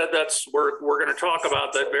 as I said, we're going to talk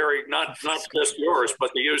about that not just yours,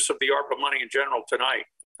 but the use of the ARPA money in general tonight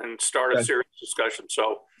and start a serious discussion.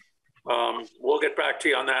 So we'll get back to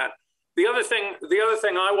you on that. The other thing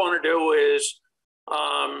I want to do is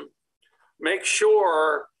make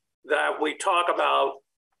sure that we talk about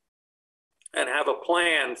and have a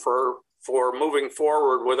plan for for moving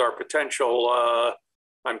forward with our potential,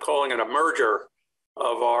 I'm calling it a merger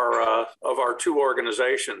of our two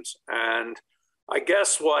organizations. And I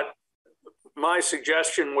guess what my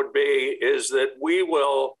suggestion would be is that we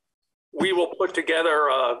will put together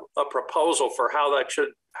a proposal for how that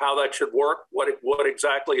should work, what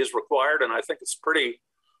exactly is required. And I think it's pretty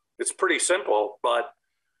simple, but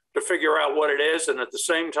to figure out what it is. And at the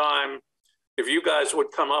same time, if you guys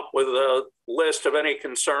would come up with a list of any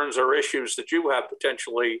concerns or issues that you have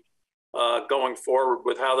potentially going forward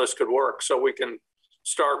with how this could work, so we can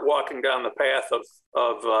start walking down the path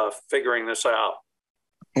of figuring this out.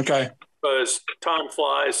 Okay. Because time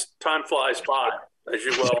flies by, as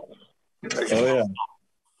you will.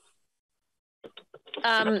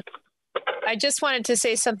 I just wanted to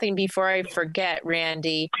say something before I forget,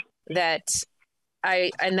 Randy, that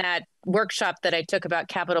in that workshop that I took about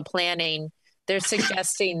capital planning, they're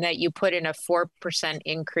suggesting that you put in a 4%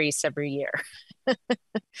 increase every year.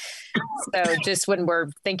 So just when we're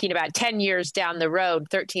thinking about 10 years down the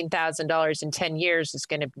road, $13,000 in 10 years is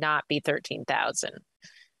going to not be 13,000.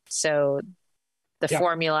 So the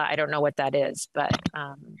formula, I don't know what that is, but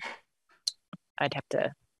I'd have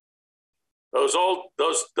to.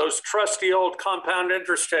 Those trusty old compound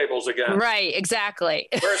interest tables again. Right, exactly.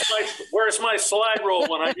 Where's my slide rule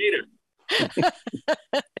when I need it?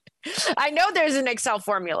 I know there's an Excel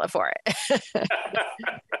formula for it.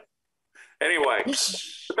 Anyway,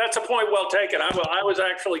 that's a point well taken. I was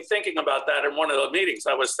actually thinking about that in one of the meetings.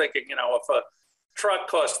 I was thinking, if a truck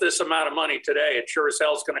costs this amount of money today, it sure as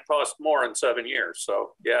hell is going to cost more in 7 years.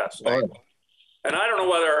 So yes. And I don't know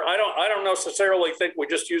whether I don't necessarily think we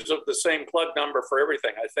just use the same plug number for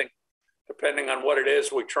everything. I think depending on what it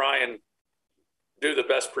is, we try and do the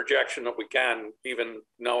best projection that we can, even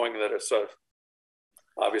knowing that it's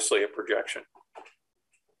obviously a projection.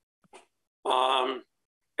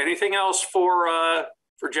 Anything else for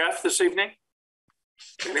Jeff this evening?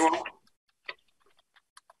 Anyone?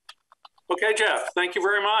 Okay, Jeff, thank you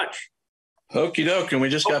very much. Okie doke, and we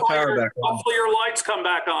just got power back on. Hopefully your lights come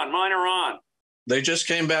back on. Mine are on. They just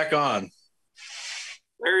came back on.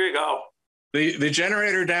 There you go. The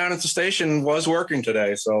generator down at the station was working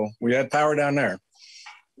today, so we had power down there.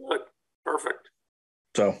 Good. Perfect.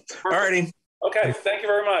 So, all righty. Okay, thank you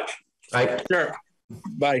very much. Bye. Sure.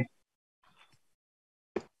 Bye.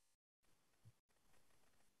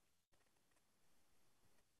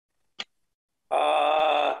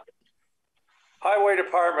 Highway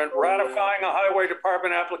Department, ratifying a Highway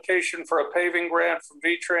Department application for a paving grant from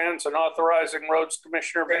V-Trans and authorizing Roads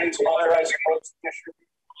Commissioner.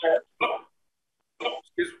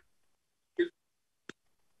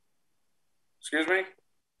 Excuse me?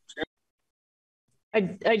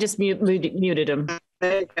 I just muted him.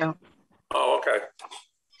 There you go. Oh, okay.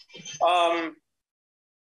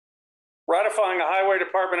 Ratifying a Highway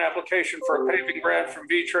Department application for a paving grant from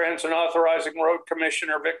V-Trans and authorizing Road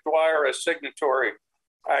Commissioner Vic Dwyer as signatory.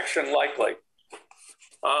 Action likely.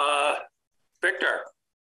 Victor,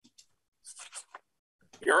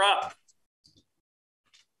 you're up.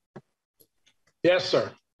 Yes,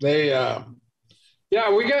 sir. They, yeah,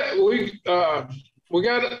 we got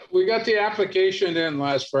the application in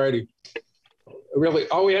last Friday. Really,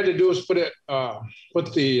 all we had to do was put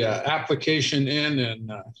the application in, and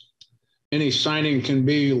any signing can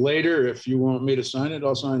be later. If you want me to sign it,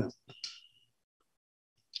 I'll sign it.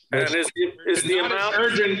 And is the amount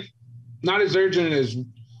urgent? Not as urgent as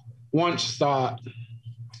once thought.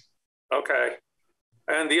 Okay,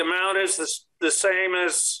 and the amount is the same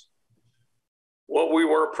as what we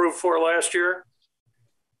were approved for last year?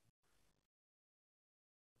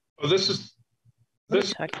 Well, this.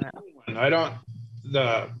 I don't.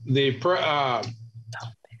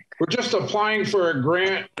 We're just applying for a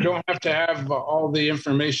grant. We don't have to have all the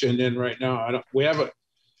information in right now. We haven't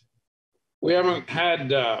had.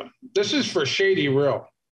 This is for Shady Rill.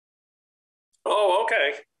 Oh,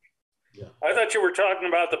 okay. Yeah. I thought you were talking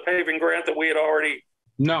about the paving grant that we had already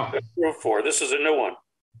approved for. This is a new one.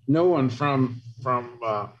 New one from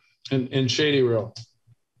in Shady Rill.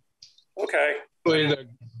 Okay. The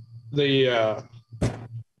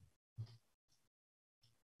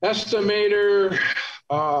estimator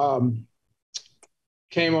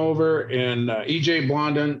came over, and EJ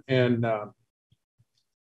Blondin, and I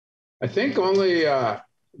think only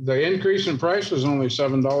the increase in price was only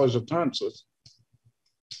 $7 a ton. So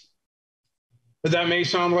that may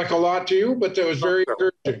sound like a lot to you, but that was very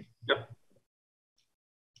encouraging. Yep.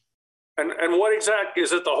 And what exactly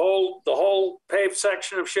is it? The whole paved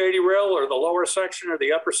section of Shady Rill, or the lower section, or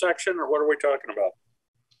the upper section, or what are we talking about?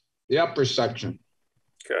 The upper section.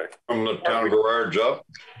 Okay. From the town garage up?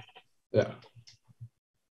 Yeah.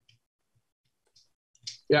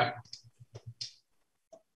 Yeah.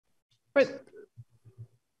 But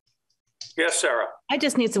Yes, Sarah. I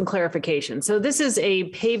just need some clarification. So this is a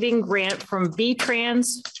paving grant from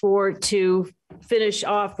V-Trans to finish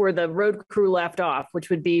off where the road crew left off, which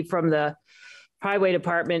would be from the highway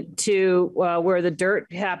department to where the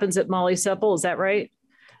dirt happens at Molly Supple. Is that right?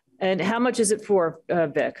 And how much is it for,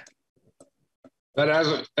 Vic?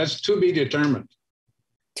 That's to be determined.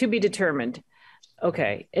 To be determined.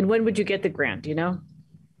 Okay. And when would you get the grant? Do you know?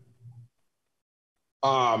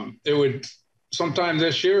 It would sometime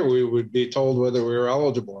this year. We would be told whether we were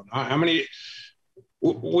eligible or not. How many?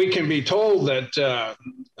 We can be told that.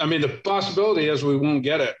 I mean, the possibility is we won't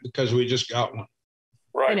get it because we just got one.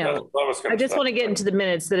 Right. I know. I just want to get into the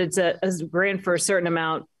minutes that it's a grant for a certain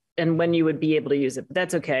amount and when you would be able to use it. But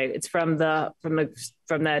that's okay. It's from that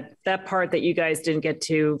part that you guys didn't get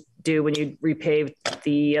to do when you repaved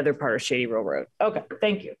the other part of Shady Row Road. Okay,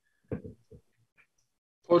 thank you.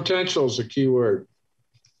 Potential is a key word.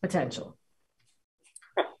 Potential.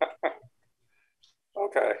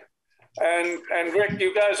 Okay. And Rick,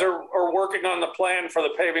 you guys are working on the plan for the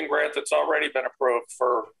paving grant that's already been approved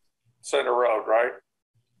for Center Road, right?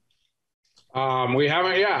 We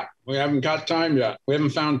haven't yet. We haven't got time yet. We haven't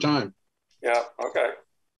found time. Yeah. Okay.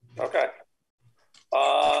 Okay.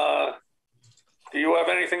 Do you have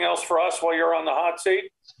anything else for us while you're on the hot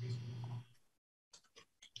seat?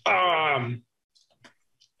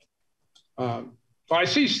 I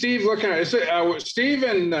see Steve looking at it. Steve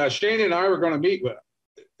and Shane and I were going to meet with.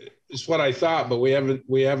 It's what I thought, but we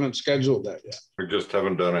haven't scheduled that yet. We just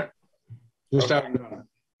haven't done it. Haven't done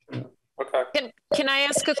it. Yeah. Okay. Can I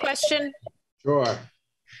ask a question? Sure.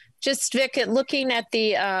 Just Vic, looking at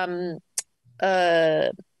the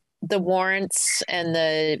warrants and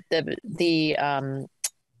the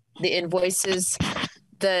invoices,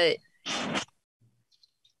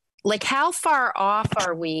 how far off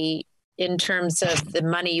are we in terms of the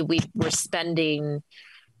money we were spending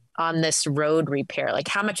on this road repair? Like,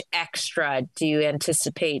 how much extra do you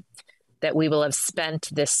anticipate that we will have spent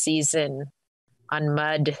this season on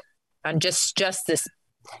mud, on just this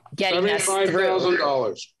getting us through?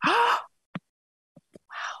 $75,000. Wow.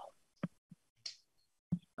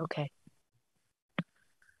 Okay.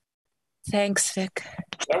 Thanks, Vic.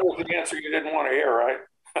 That was the answer you didn't want to hear, right?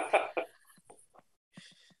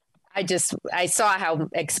 I saw how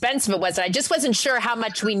expensive it was. I just wasn't sure how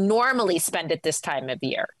much we normally spend at this time of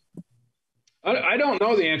year. I don't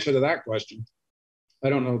know the answer to that question.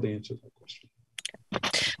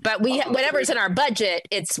 But whatever's in our budget,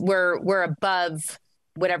 we're above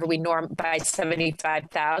whatever we norm by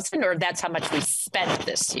 75,000, or that's how much we spent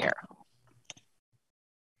this year.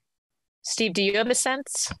 Steve, do you have a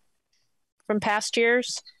sense from past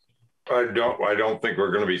years? I don't think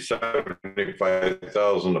we're going to be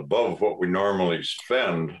 75,000 above what we normally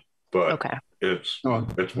spend, but okay. It's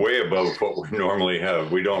way above what we normally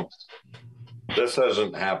have. This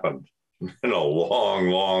hasn't happened in a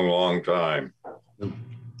long time.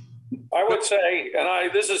 I would say,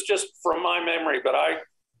 and this is just from my memory, but I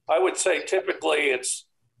would say typically it's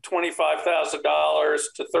 $25,000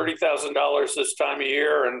 to $30,000 this time of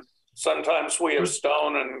year, and sometimes we have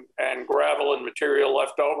stone and gravel and material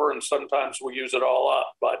left over, and sometimes we use it all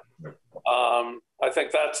up. But I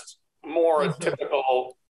think that's more a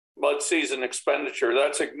typical mud season expenditure.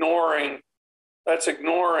 That's ignoring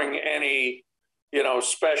any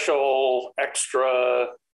special extra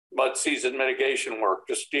mud season mitigation work.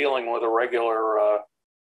 Just dealing with a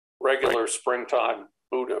regular springtime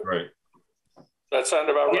voodoo. Right. That sound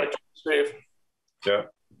about right, Steve? Yeah.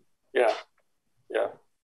 Yeah. Yeah.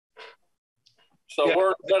 So we're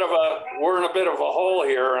in a bit of a hole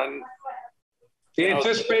here, and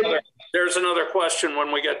there's another question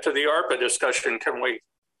when we get to the ARPA discussion. Can we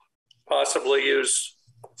possibly use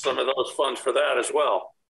some of those funds for that as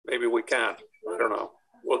well? Maybe we can. I don't know.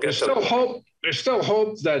 We'll get. There's still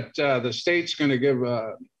hope that the state's going to give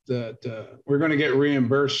that we're going to get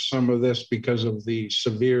reimbursed some of this because of the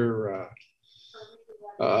severe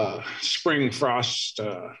spring frost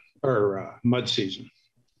or mud season.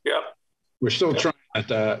 Yep. We're still trying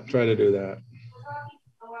to do that.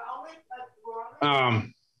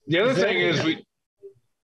 The other thing is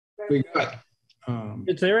we got.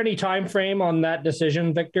 Is there any time frame on that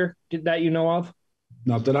decision, Victor, that you know of?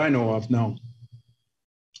 Not that I know of. No.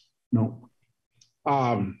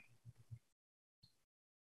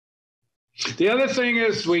 The other thing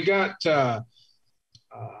is we got. I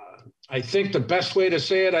think the best way to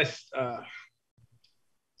say it,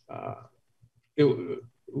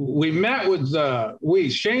 we met with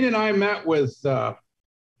Shane and I met with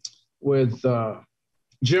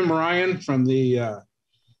Jim Ryan from the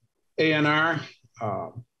A&R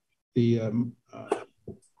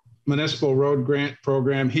municipal road grant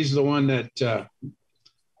program. He's the one that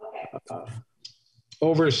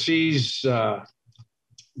oversees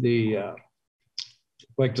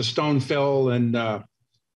like the stone fill and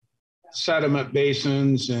sediment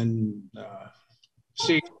basins and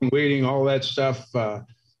seeding, weeding, all that stuff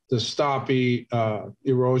to stop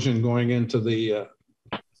erosion going into the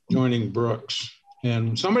joining brooks.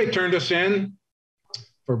 And somebody turned us in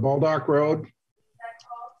for Baldock Road.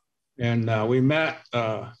 And we met,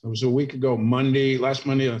 it was a week ago, last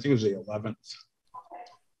Monday, I think it was the 11th.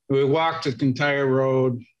 We walked the entire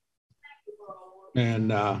road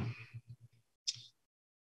and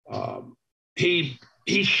he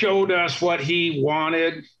showed us what he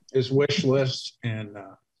wanted, his wish list, and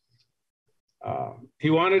he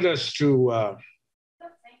wanted us to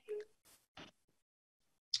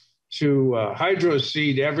hydro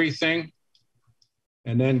seed everything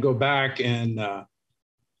and then go back and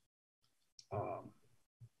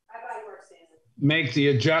make the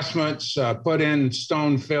adjustments, put in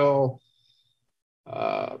stone fill,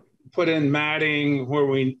 put in matting where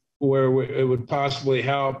it would possibly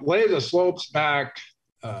help, lay the slopes back,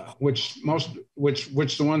 which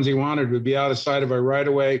the ones he wanted would be out of sight of our right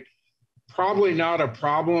of way. Probably not a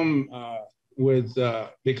problem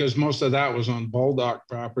because most of that was on Baldock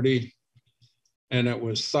property, and it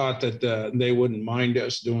was thought that they wouldn't mind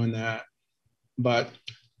us doing that. But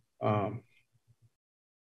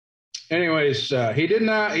anyways,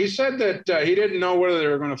 he said that he didn't know whether they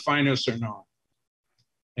were going to find us or not.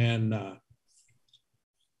 And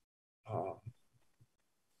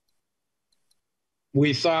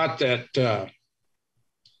we thought that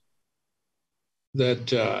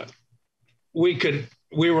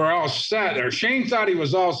we were all set, or Shane thought he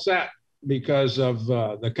was all set because of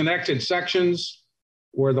the connected sections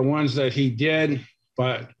were the ones that he did.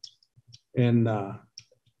 But in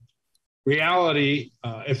reality,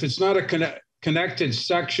 if it's not a connected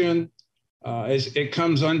section, it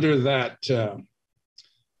comes under that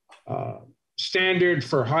standard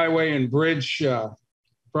for highway and bridge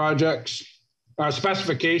projects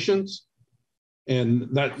specifications, and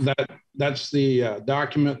that's the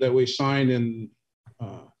document that we signed in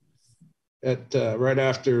right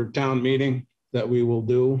after town meeting that we will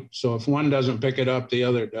do. So if one doesn't pick it up, the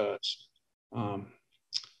other does.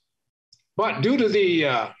 But due to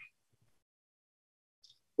the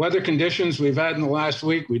weather conditions we've had in the last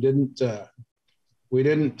week, we didn't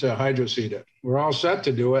hydro seed it. We're all set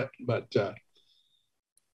to do it, but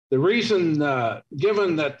the reason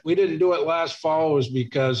given that we didn't do it last fall was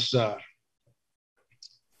because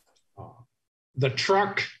the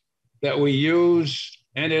truck that we used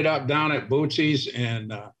ended up down at Bootsy's,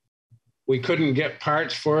 and we couldn't get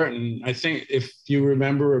parts for it. And I think if you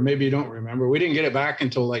remember, or maybe you don't remember, we didn't get it back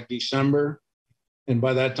until like December. And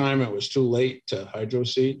by that time it was too late to hydro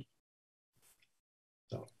seed.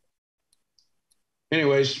 So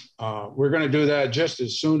anyways, we're going to do that just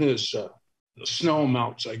as soon as the snow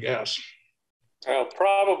melts, I guess.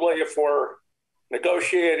 Probably if we're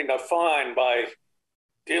negotiating a fine by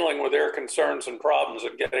dealing with their concerns and problems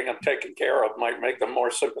and getting them taken care of might make them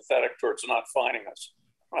more sympathetic towards not fining us.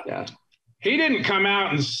 Yeah. He didn't come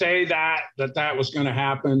out and say that was going to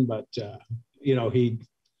happen, but he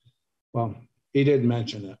did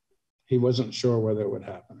mention it. He wasn't sure whether it would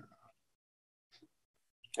happen or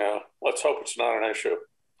not. Yeah, let's hope it's not an issue.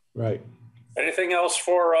 Right. Anything else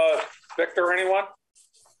for Victor, anyone?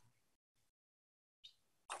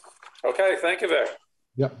 Okay, thank you, Vic.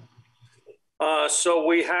 Yep. So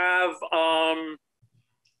we have,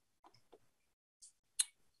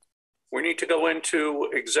 we need to go into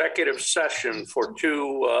executive session for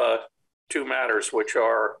two matters, which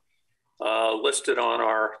are listed on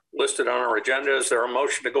our agenda. Is there a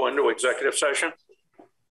motion to go into executive session?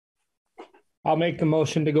 I'll make the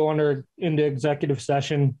motion to go into executive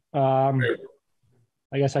session. I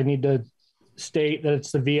guess I need to state that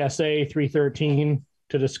it's the VSA 313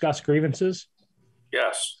 to discuss grievances.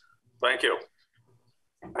 Yes, thank you.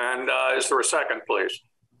 And is there a second, please?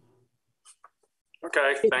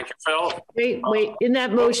 Okay, thank you, Phil. Wait, in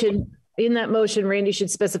that motion, Randy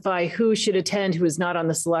should specify who should attend who is not on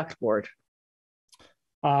the select board.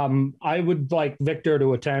 I would like Victor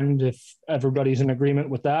to attend if everybody's in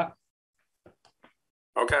agreement with that.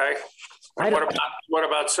 Okay. What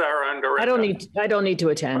about Sarah and Dorinda? I don't need to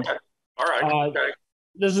attend. Okay. All right. Okay.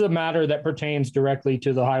 This is a matter that pertains directly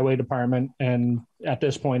to the highway department, and at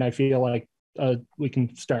this point, I feel like we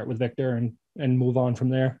can start with Victor and move on from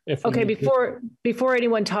there. Okay, before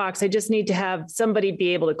anyone talks, I just need to have somebody be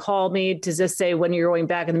able to call me to just say when you're going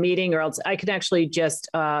back in the meeting, or else I can actually just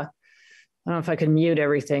don't know if I can mute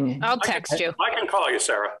everything. I'll text you. I can call you,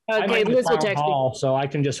 Sarah. Okay, Liz will text me. So I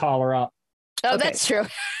can just holler up. Oh, Okay. that's true.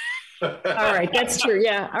 All right, that's true.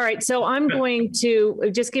 Yeah. All right. So I'm going to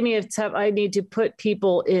just give me a tip. I need to put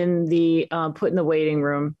people in the waiting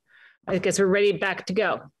room. I guess we're ready back to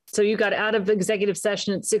go. So you got out of executive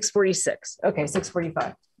session at 6:46. Okay,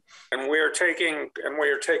 6:45. And we are taking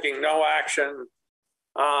no action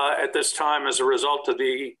at this time as a result of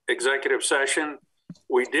the executive session.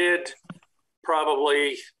 We did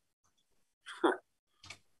probably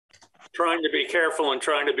trying to be careful and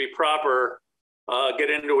trying to be proper, get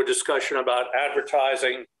into a discussion about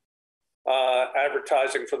advertising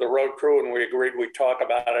for the road crew, and we agreed we'd talk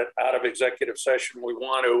about it out of executive session. We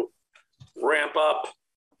want to ramp up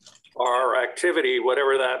our activity,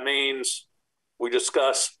 whatever that means. We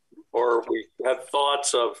discussed, or we had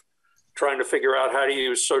thoughts of trying to figure out how to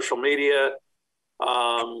use social media.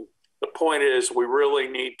 The point is, we really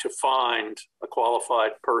need to find a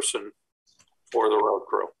qualified person for the road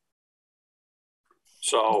crew.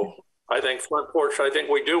 So I think front porch, I think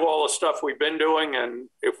we do all the stuff we've been doing. And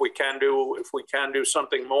if we can do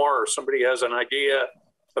something more, or somebody has an idea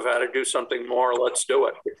of how to do something more, let's do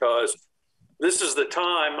it, because this is the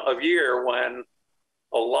time of year when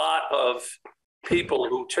a lot of people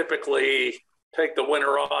who typically take the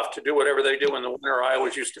winter off to do whatever they do in the winter, I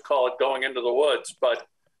always used to call it going into the woods, but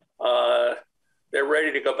they're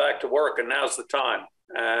ready to go back to work, and now's the time.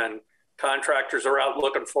 And contractors are out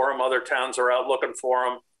looking for them. Other towns are out looking for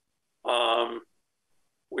them.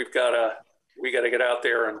 We got to get out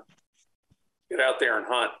there and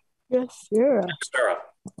hunt. Yes, yeah. Sarah.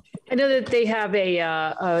 I know that they have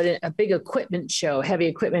a big equipment show, heavy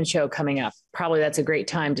equipment show coming up. Probably that's a great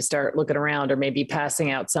time to start looking around, or maybe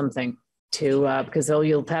passing out something to because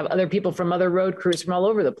you'll have other people from other road crews from all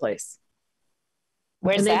over the place.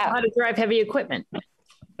 Where's that? How to drive heavy equipment.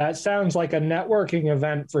 That sounds like a networking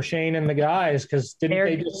event for Shane and the guys, because didn't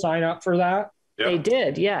they just sign up for that? Yep. They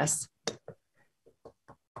did, yes.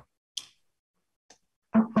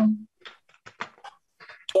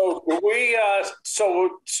 So do we,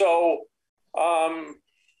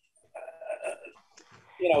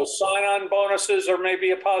 sign-on bonuses are maybe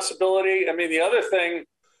a possibility. I mean, the other thing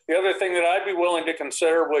that I'd be willing to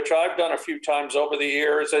consider, which I've done a few times over the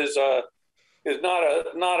years, is not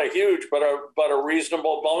a huge, but a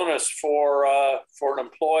reasonable bonus for an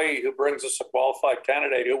employee who brings us a qualified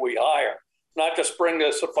candidate who we hire. Not just bring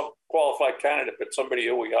us a qualified candidate, but somebody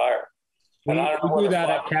who we hire. And I don't know do that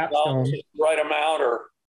at Capstone. Right amount, or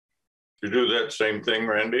you do that same thing,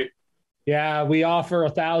 Randy? Yeah, we offer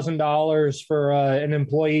 $1,000 for an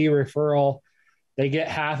employee referral. They get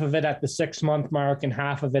half of it at the 6-month mark and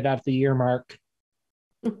half of it at the year mark.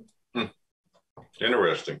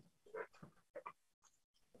 Interesting.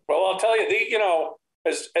 Well, I'll tell you,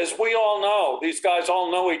 as we all know, these guys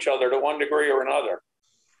all know each other to one degree or another.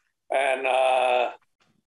 And I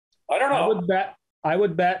don't know. I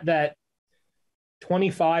would bet that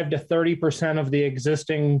 25 to 30% of the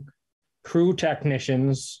existing crew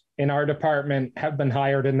technicians in our department have been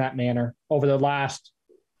hired in that manner over the last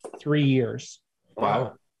 3 years.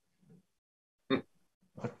 Wow.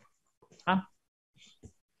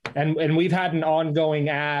 And we've had an ongoing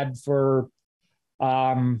ad for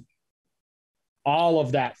all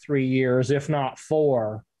of that 3 years, if not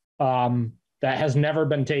 4, that has never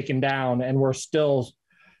been taken down, and we're still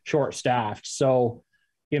short-staffed. So,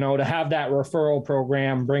 to have that referral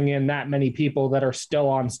program bring in that many people that are still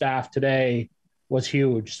on staff today was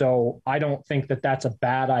huge. So I don't think that that's a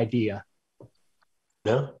bad idea.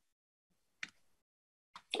 No.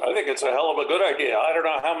 I think it's a hell of a good idea. I don't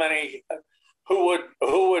know how many who would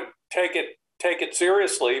take it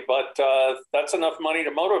seriously, but that's enough money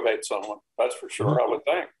to motivate someone. That's for sure. I would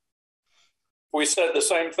think. We said the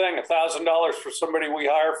same thing: $1,000 for somebody we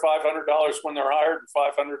hire, $500 when they're hired, and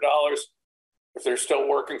 $500 if they're still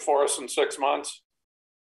working for us in 6 months.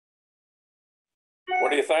 What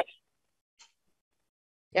do you think?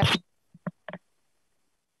 Yeah.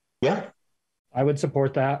 Yeah. I would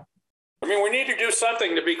support that. I mean, we need to do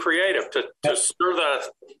something to be creative to stir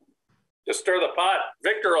the pot.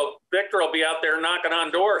 Victor will be out there knocking on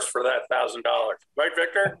doors for that $1,000, right,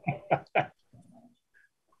 Victor?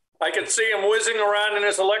 I can see him whizzing around in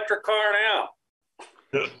his electric car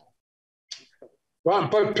now. Well,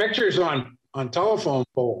 put pictures on telephone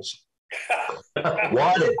poles.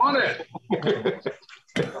 Want it.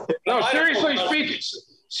 No, seriously speaking.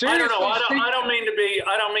 I don't know. I don't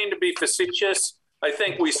mean to be facetious. I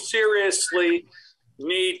think we seriously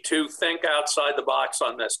need to think outside the box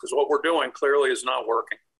on this, because what we're doing clearly is not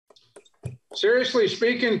working. Seriously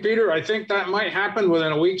speaking, Peter, I think that might happen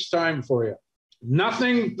within a week's time for you.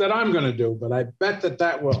 Nothing that I'm going to do, but I bet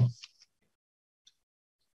that will.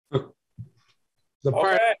 The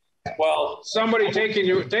part, okay. Well, somebody taking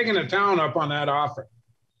the town up on that offer.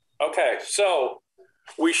 Okay, so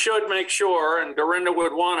we should make sure, and Dorinda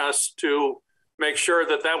would want us to make sure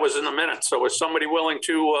that that was in the minutes. So is somebody willing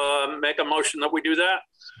to make a motion that we do that?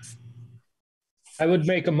 I would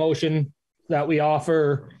make a motion that we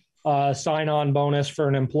offer a sign-on bonus for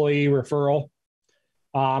an employee referral,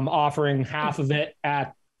 offering half of it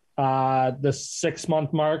at the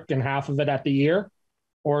 6-month mark and half of it at the year.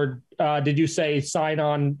 Or did you say sign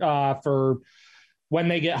on for when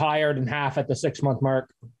they get hired and half at the 6-month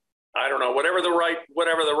mark? I don't know, whatever the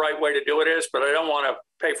right way to do it is, but I don't want to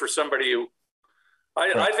pay for somebody who,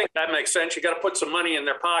 I think that makes sense. You got to put some money in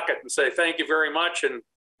their pocket and say, thank you very much. And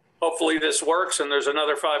hopefully this works. And there's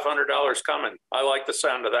another $500 coming. I like the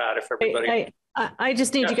sound of that. If everybody. I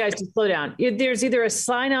just need you guys to slow down. There's either a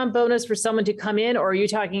sign-on bonus for someone to come in, or are you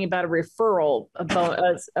talking about a referral,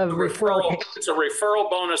 referral? It's a referral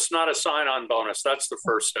bonus, not a sign-on bonus. That's the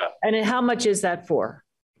first step. And how much is that for?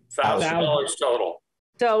 $1,000 total.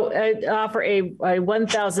 So offer a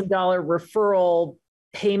 $1,000 referral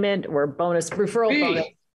payment or bonus, referral bonus.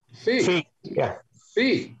 Fee. Yeah.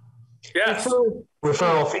 Fee. Yes.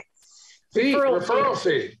 Referral fee. Referral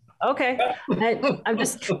fee. Okay. I'm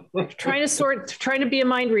just trying to be a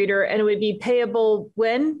mind reader, and it would be payable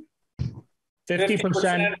when?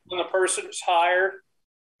 50% when the person is hired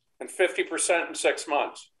and 50% in 6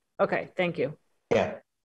 months. Okay. Thank you. Yeah.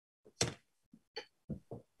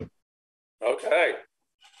 Okay.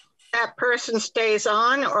 That person stays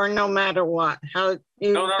on, or no matter what? How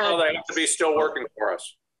you? No, they have to be still working for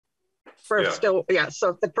us. So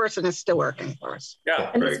if the person is still working for us.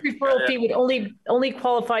 Yeah. And this referral fee would only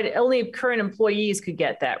current employees could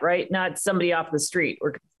get that, right? Not somebody off the street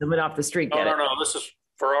or someone off the street get it. No. This is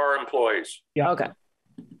for our employees. Yeah. Okay.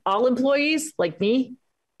 All employees like me?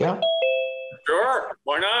 Yeah. Sure.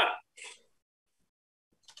 Why not?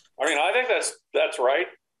 I mean, I think that's right.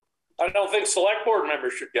 I don't think select board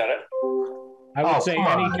members should get it. I would say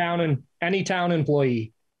any town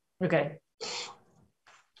employee. Okay.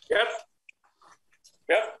 Yep.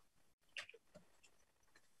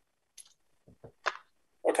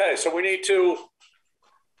 Okay, so we need to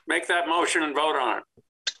make that motion and vote on it.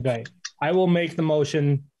 Okay. I will make the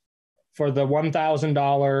motion for the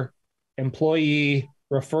 $1,000 employee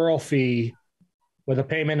referral fee with a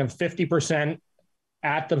payment of 50%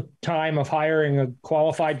 at the time of hiring a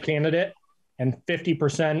qualified candidate and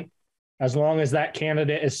 50% as long as that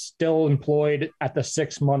candidate is still employed at the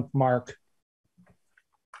 6-month mark.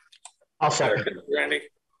 I'll second. Randy.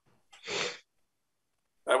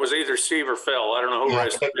 That was either Steve or Phil. I don't know who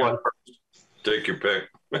raised it first. Take your pick.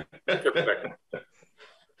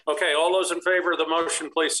 Okay, all those in favor of the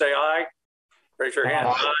motion, please say aye. Raise your hand.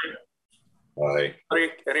 Aye.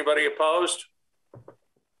 Anybody opposed?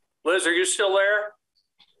 Liz, are you still there?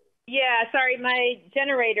 Yeah, sorry, my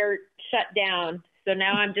generator shut down. So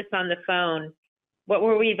now I'm just on the phone. What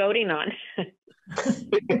were we voting on?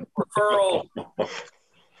 Referral.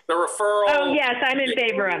 The referral. Oh, yes, I'm in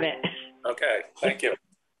favor of it. Okay, thank you.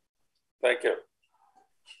 Thank you.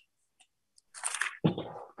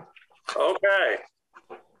 Okay.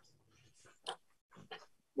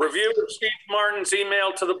 Review of Steve Martin's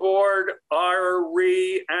email to the board,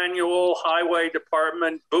 annual highway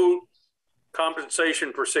department boot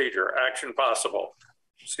compensation procedure, action possible.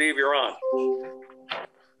 Steve, you're on.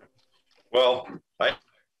 Well, I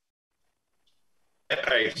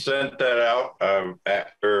sent that out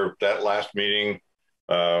after that last meeting.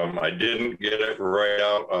 I didn't get it right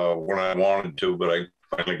out when I wanted to, but I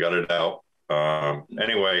finally got it out.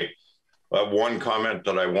 Anyway, one comment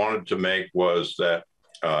that I wanted to make was that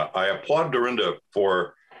I applaud Dorinda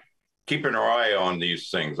for keeping her eye on these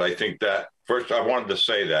things. I think that, first, I wanted to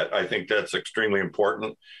say that. I think that's extremely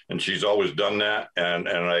important, and she's always done that. And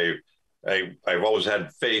I've always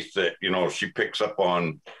had faith that, you know, she picks up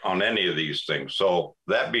on any of these things. So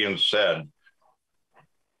that being said,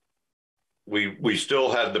 we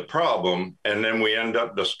still had the problem, and then we end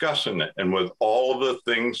up discussing it. And with all of the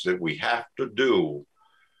things that we have to do,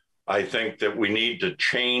 I think that we need to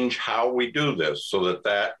change how we do this so that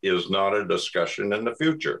that is not a discussion in the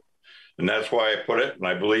future. And that's why I put it, and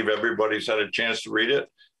I believe everybody's had a chance to read it.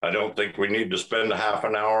 I don't think we need to spend a half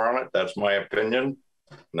an hour on it. That's my opinion.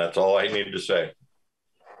 And that's all I need to say.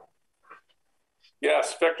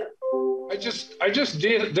 Yes, Victor. I just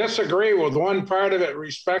disagree with one part of it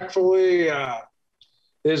respectfully,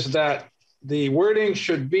 is that the wording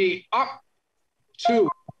should be up to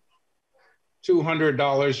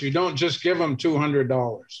 $200. You don't just give them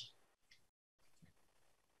 $200.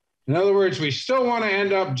 In other words, we still want to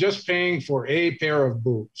end up just paying for a pair of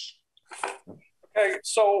boots. Okay,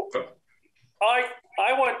 so I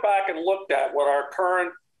went back and looked at what our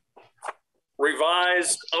current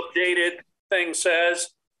revised, updated thing says,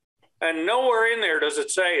 and nowhere in there does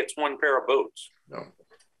it say it's one pair of boots.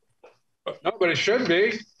 No, but it should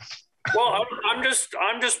be. Well, I'm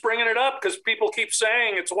just bringing it up because people keep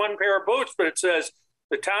saying it's one pair of boots, but it says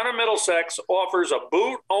the town of Middlesex offers a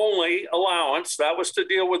boot-only allowance. That was to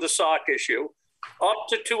deal with the sock issue, up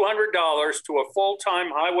to $200 to a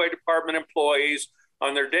full-time highway department employees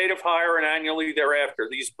on their date of hire and annually thereafter.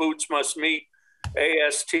 These boots must meet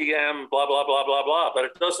ASTM, blah, blah, blah, blah, blah. But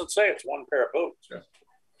it doesn't say it's one pair of boots. Yeah.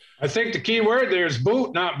 I think the key word there is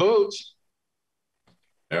boot, not boots.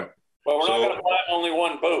 Yeah. Well, we're not going to buy only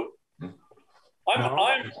one boot.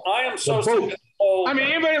 I am so sick of the whole. I mean,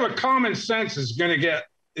 anybody with common sense is going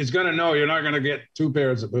to know you're not going to get two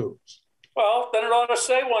pairs of boots. Well, then it ought to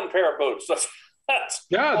say one pair of boots.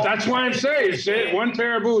 That's why I'm saying say one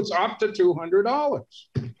pair of boots up to $200.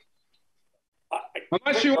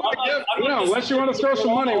 Unless you want to throw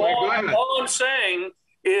some money away, go ahead. All I'm saying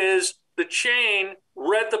is the chain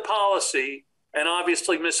read the policy and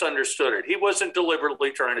obviously misunderstood it. He wasn't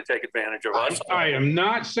deliberately trying to take advantage of us. I am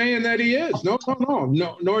not saying that he is. No,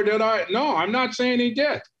 nor did I. No, I'm not saying he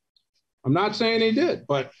did. I'm not saying he did.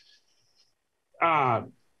 But, I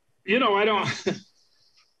don't.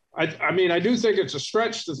 I mean, I do think it's a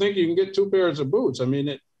stretch to think you can get two pairs of boots. I mean,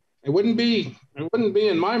 it wouldn't be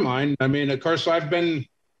in my mind. I mean, of course, I've been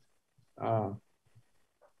in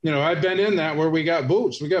that where we got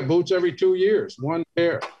boots. We got boots every 2 years, one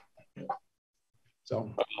pair. So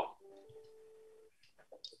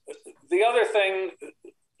the other thing,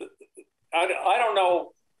 I don't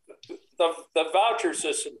know, the voucher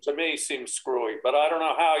system to me seems screwy, but I don't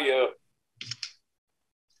know how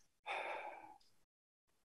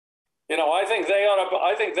I think they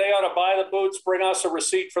ought to buy the boots, bring us a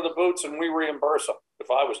receipt for the boots, and we reimburse them if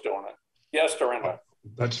I was doing it. Yes, Dorinda?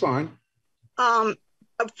 That's fine.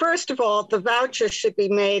 First of all, the voucher should be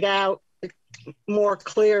made out more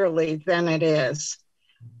clearly than it is.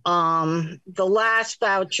 The last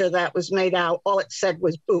voucher that was made out, all it said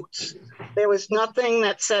was boots. There was nothing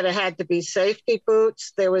that said it had to be safety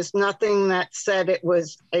boots. There was nothing that said it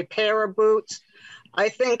was a pair of boots. I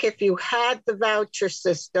think if you had the voucher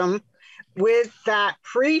system with that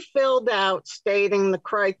pre-filled out stating the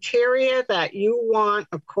criteria that you want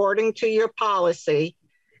according to your policy,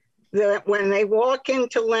 that when they walk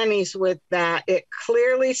into Lenny's with that, it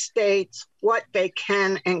clearly states what they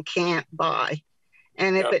can and can't buy.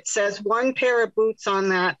 And if it says one pair of boots on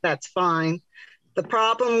that, that's fine. The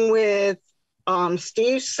problem with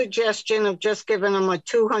Steve's suggestion of just giving them a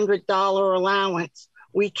 $200 allowance,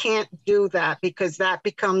 we can't do that because that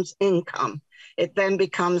becomes income. It then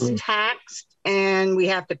becomes taxed and we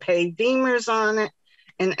have to pay Deemers on it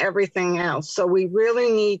and everything else. So we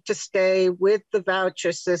really need to stay with the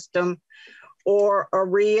voucher system or a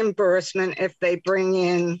reimbursement if they bring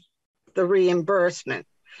in the reimbursement.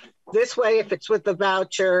 This way, if it's with the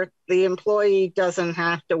voucher, the employee doesn't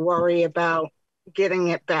have to worry about getting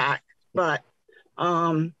it back. But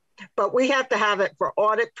we have to have it for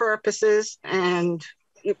audit purposes, and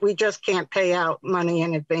we just can't pay out money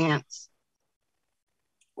in advance.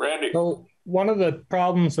 Randy. So one of the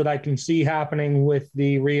problems that I can see happening with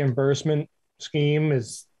the reimbursement scheme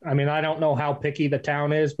is, I mean, I don't know how picky the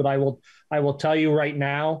town is, but I will tell you right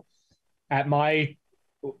now, at my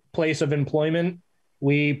place of employment,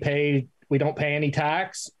 we don't pay any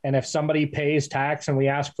tax. And if somebody pays tax and we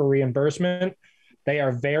ask for reimbursement, they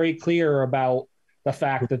are very clear about the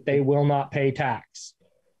fact that they will not pay tax.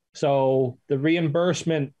 So the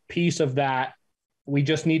reimbursement piece of that, we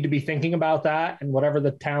just need to be thinking about that, and whatever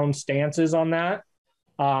the town stance is on that,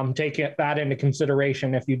 take that into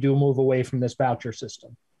consideration if you do move away from this voucher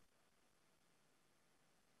system.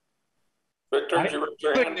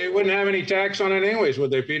 They wouldn't have any tax on it anyways, would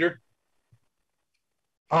they, Peter?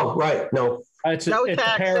 Oh, right. No. It's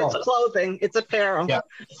tax, it's clothing. It's apparel. Yeah.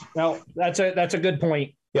 No, that's a good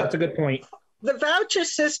point. Yeah. That's a good point. The voucher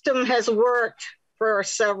system has worked for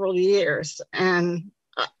several years, and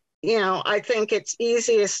I think it's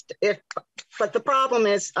easiest but the problem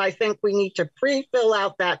is I think we need to pre-fill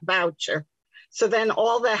out that voucher. So then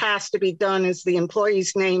all that has to be done is the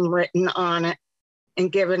employee's name written on it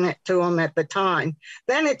and given it to them at the time.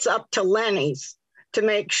 Then it's up to Lenny's to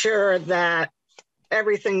make sure that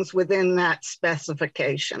everything's within that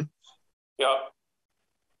specification. Yeah.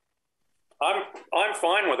 I'm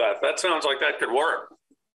fine with that. That sounds like that could work.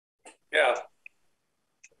 Yeah.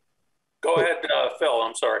 Go ahead, Phil.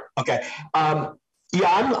 I'm sorry. Okay. I'm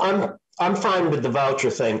I'm fine with the voucher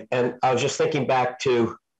thing. And I was just thinking back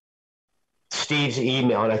to Steve's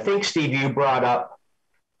email. And I think, Steve, you brought up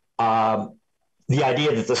the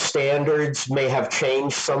idea that the standards may have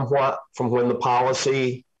changed somewhat from when the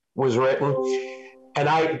policy was written. And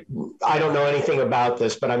I don't know anything about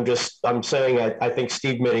this, but I'm saying I think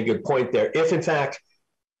Steve made a good point there. If in fact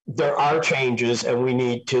there are changes and we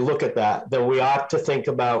need to look at that, then we ought to think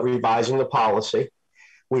about revising the policy.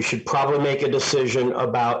 We should probably make a decision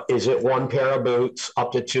about, is it one pair of boots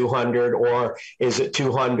up to 200, or is it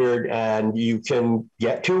 200 and you can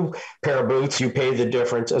get two pair of boots, you pay the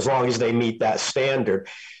difference as long as they meet that standard.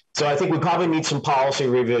 So I think we probably need some policy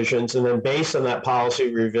revisions, and then based on that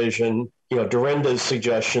policy revision, Dorinda's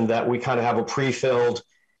suggestion that we kind of have a pre-filled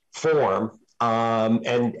form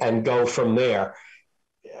and go from there.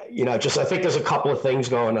 I think there's a couple of things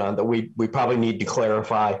going on that we probably need to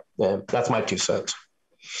clarify. That's my 2 cents.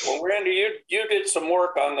 Well, Randy, you did some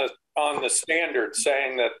work on the standard,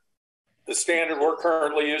 saying that the standard we're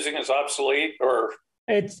currently using is obsolete, or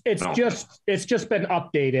it's just been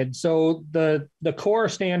updated. So the core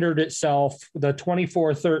standard itself, the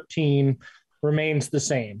 2413, remains the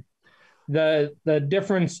same. The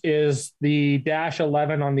difference is the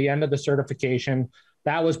 -11 on the end of the certification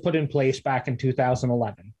that was put in place back in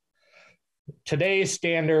 2011. Today's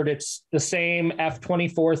standard, it's the same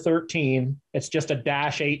F2413. It's just a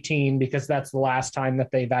 -18 because that's the last time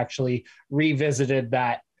that they've actually revisited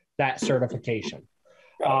that certification.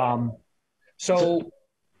 So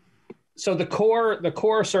the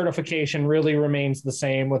core certification really remains the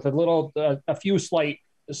same, with a few slight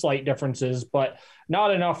differences, but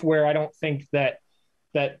not enough where I don't think that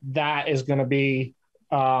is going to be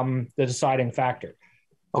the deciding factor.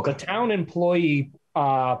 Okay. The town employee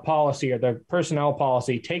policy, or the personnel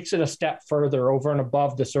policy, takes it a step further over and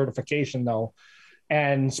above the certification, though,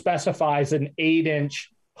 and specifies an 8-inch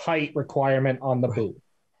height requirement on the boot.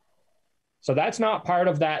 So that's not part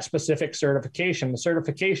of that specific certification. The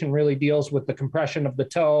certification really deals with the compression of the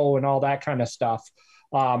toe and all that kind of stuff,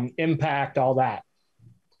 impact, all that.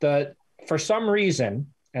 For some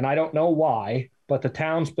reason, and I don't know why, but the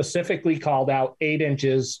town specifically called out 8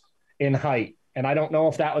 inches in height. And I don't know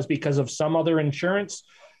if that was because of some other insurance,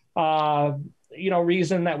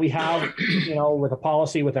 reason that we have, with a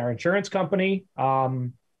policy with our insurance company.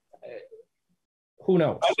 Who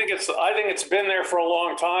knows? I think it's been there for a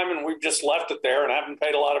long time, and we've just left it there and haven't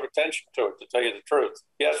paid a lot of attention to it, to tell you the truth.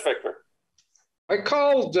 Yes, Victor. I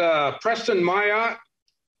called Preston Mayotte,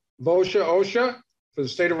 OSHA for the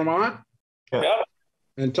state of Vermont. Yeah.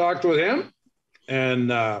 And talked with him, and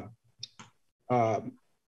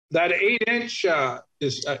that 8-inch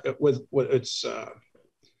is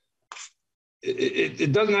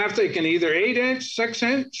it doesn't have to. It can either 8-inch,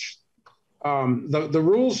 6-inch. The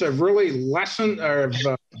rules have really lessened a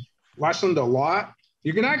lot.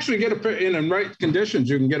 You can actually get in the right conditions.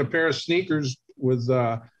 You can get a pair of sneakers with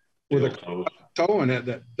a toe in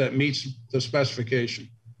it that meets the specification.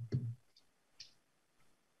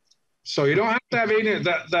 So you don't have to have 8 inch.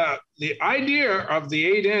 The idea of the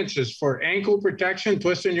 8-inch is for ankle protection,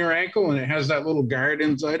 twisting your ankle, and it has that little guard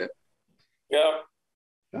inside it. Yeah.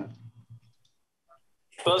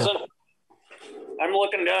 Doesn't. I'm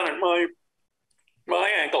looking down at my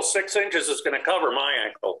ankle. 6 inches is going to cover my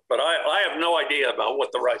ankle, but I have no idea about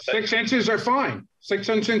what the right thing. 6 inches are fine.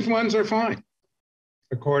 6-inch ones are fine,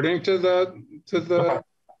 according to the.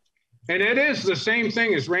 And it is the same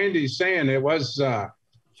thing as Randy's saying. It was.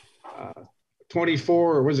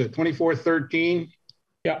 24, or was it 2413?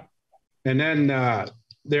 Yeah. And then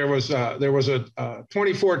there was a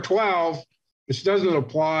 2412, which doesn't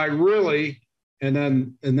apply really. And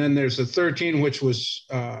then there's a 13, which was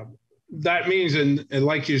that means, and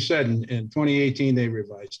like you said, in 2018 they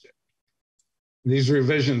revised it. These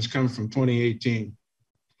revisions come from 2018.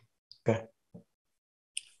 Okay.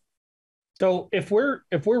 So if we're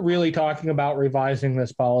really talking about revising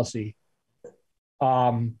this policy,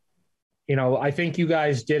 I think you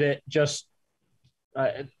guys did it just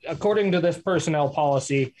according to this personnel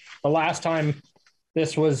policy. The last time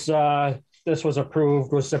this was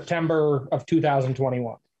approved was September of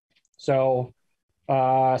 2021. So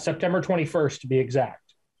September 21st to be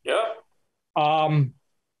exact. Yeah.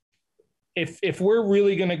 If we're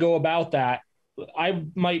really going to go about that, I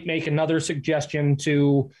might make another suggestion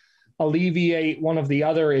to alleviate one of the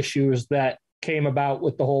other issues that came about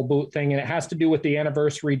with the whole boot thing, and it has to do with the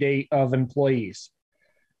anniversary date of employees.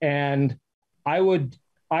 And I would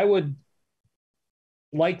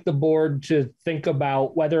like the board to think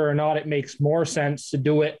about whether or not it makes more sense to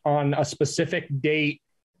do it on a specific date,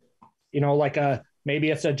 like a maybe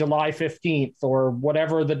it's a July 15th or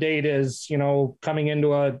whatever the date is, you know, coming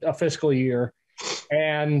into a fiscal year.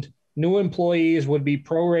 And new employees would be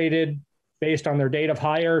prorated based on their date of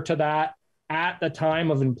hire to that at the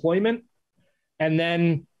time of employment. And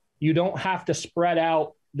then you don't have to spread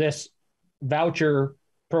out this voucher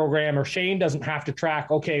program, or Shane doesn't have to track,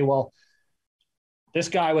 okay, well, this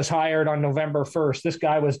guy was hired on November 1st. This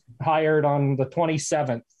guy was hired on the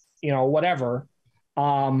 27th, you know, whatever.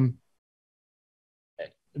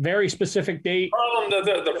 Very specific date.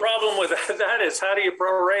 The problem with that is, how do you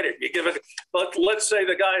prorate it? You give it, let's say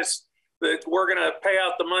the guys that we're going to pay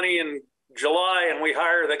out the money in July and we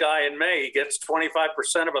hire the guy in May, he gets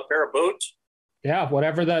 25% of a pair of boots. Yeah,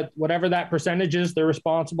 whatever that percentage is, they're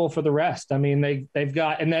responsible for the rest. I mean, they've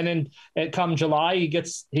got, and then come July, he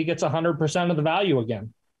gets 100% of the value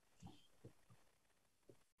again.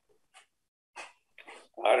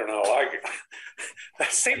 I don't know.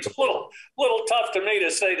 That seems a little tough to me to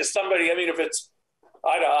say to somebody. I mean, if it's,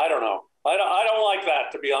 I don't know. I don't like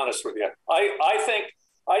that, to be honest with you. I think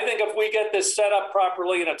if we get this set up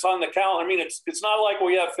properly and it's on the calendar, I mean, it's not like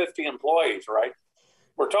we have 50 employees, right?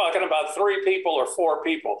 We're talking about 3 people or 4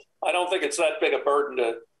 people. I don't think it's that big a burden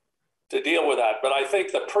to deal with that. But I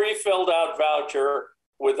think the pre-filled out voucher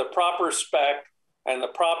with the proper spec and the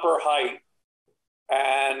proper height,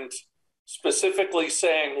 and specifically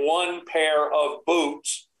saying 1 pair of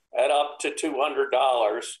boots at up to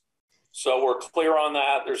 $200. So we're clear on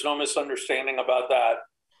that. There's no misunderstanding about that,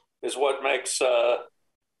 is what makes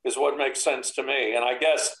sense to me. And I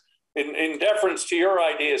guess in deference to your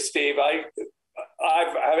idea, Steve, I've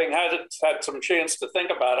having had some chance to think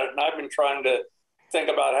about it, and I've been trying to think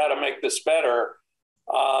about how to make this better.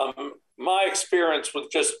 My experience with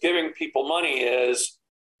just giving people money is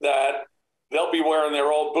that they'll be wearing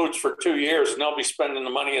their old boots for 2 years, and they'll be spending the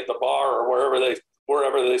money at the bar or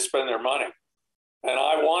wherever they spend their money. And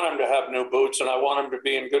I want them to have new boots, and I want them to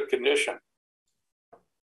be in good condition.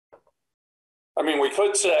 I mean, we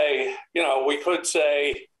could say,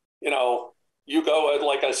 you go,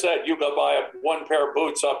 like I said, you go buy 1 pair of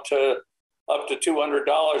boots up to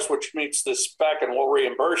 $200, which meets the spec, and we'll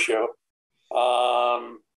reimburse you.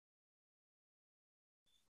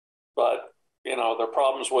 But there are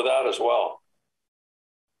problems with that as well.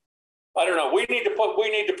 I don't know. We need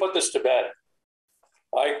to put this to bed.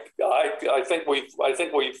 I think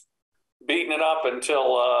we've beaten it up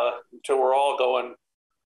until we're all going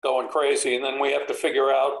crazy, and then we have to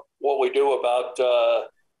figure out what we do about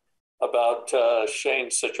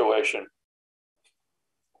Shane's situation.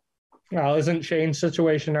 Well, isn't Shane's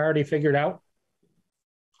situation already figured out?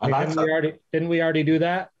 Didn't we already do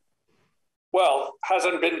that? Well,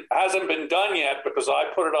 hasn't been done yet, because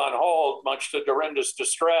I put it on hold, much to Dorinda's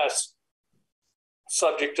distress,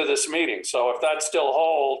 subject to this meeting. So if that still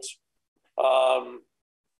holds,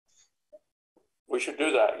 we should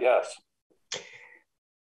do that. Yes.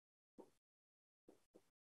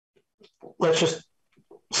 Let's just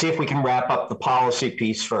see if we can wrap up the policy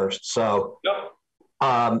piece first. So, yep.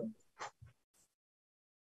 Are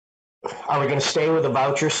we going to stay with the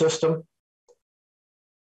voucher system?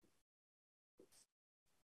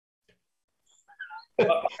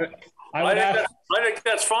 I think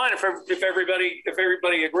that's fine if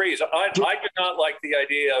everybody agrees. I do not like the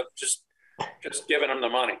idea of just giving them the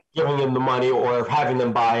money. Giving them the money, or having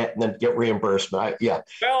them buy it and then get reimbursement. Yeah.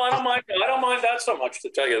 Well, I don't mind that so much, to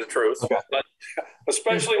tell you the truth. Okay. But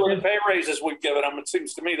especially with the pay raises we've given them, it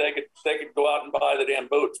seems to me they could go out and buy the damn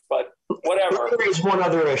boots. But whatever. There's one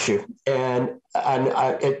other issue, and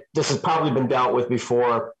this has probably been dealt with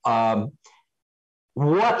before.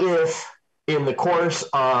 What if, in the course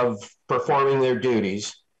of performing their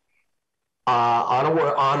duties on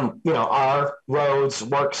our roads,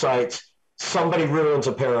 work sites, somebody ruins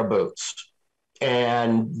a pair of boots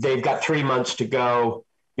and they've got 3 months to go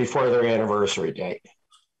before their anniversary date?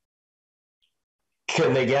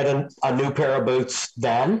 Can they get a new pair of boots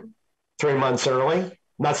then, 3 months early? I'm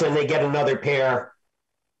not saying they get another pair.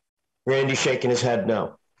 Randy's shaking his head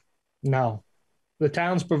no. No. The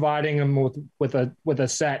town's providing them with a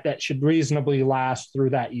set that should reasonably last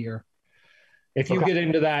through that year. If you get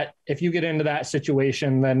into that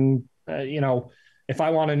situation, then if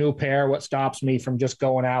I want a new pair, what stops me from just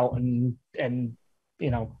going out and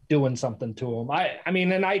doing something to them? I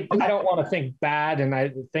don't want to think bad, and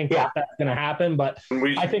I think that's going to happen, but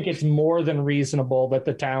I think it's more than reasonable that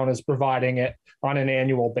the town is providing it on an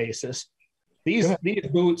annual basis. These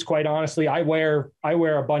boots, quite honestly, I wear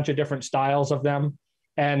a bunch of different styles of them,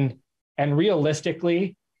 and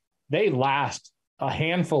realistically, they last a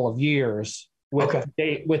handful of years with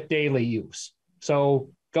daily use.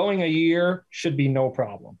 So going a year should be no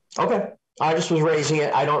problem. Okay. I just was raising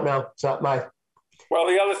it. I don't know. It's not my. Well,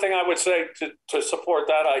 the other thing I would say to support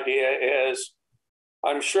that idea is,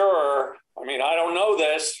 I'm sure, I mean, I don't know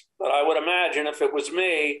this, but I would imagine if it was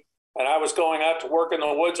me and I was going out to work in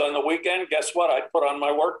the woods on the weekend, guess what? I'd put on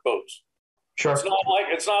my work boots. Sure. It's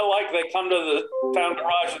not like they come to the town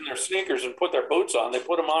garage in their sneakers and put their boots on. They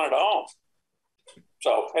put them on at home.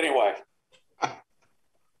 So anyway.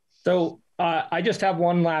 So I just have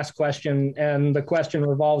one last question, and the question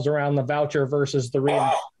revolves around the voucher versus the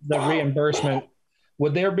reimbursement.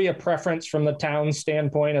 Would there be a preference from the town's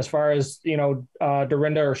standpoint as far as,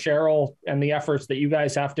 Dorinda or Cheryl and the efforts that you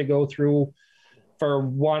guys have to go through for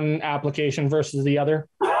one application versus the other?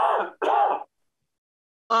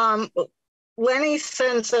 Lenny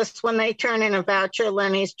sends us, when they turn in a voucher,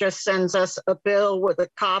 Lenny just sends us a bill with a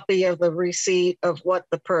copy of the receipt of what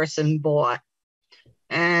the person bought.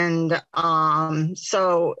 And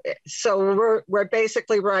so we're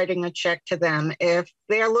basically writing a check to them. If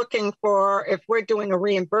we're doing a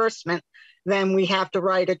reimbursement, then we have to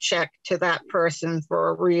write a check to that person for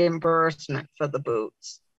a reimbursement for the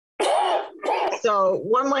boots. So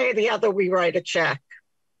one way or the other, we write a check.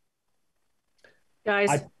 Guys,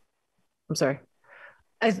 I'm sorry.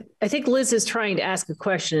 I think Liz is trying to ask a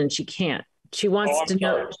question and she can't. She wants to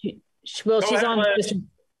know. She's on.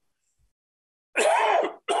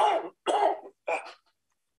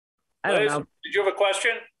 I don't know. Did you have a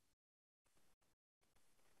question?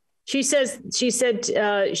 She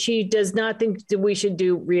said she does not think that we should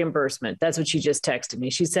do reimbursement. That's what she just texted me.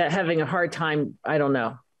 She's having a hard time, I don't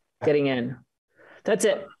know, getting in. That's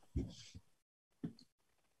it.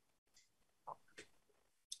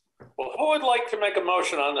 Well, who would like to make a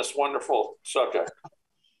motion on this wonderful subject?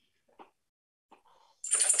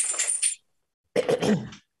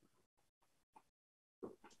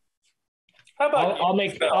 How about I'll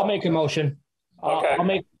make a motion.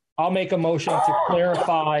 Okay. I'll make a motion to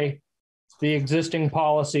clarify the existing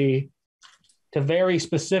policy to very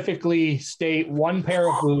specifically state one pair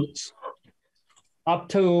of boots up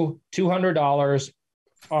to $200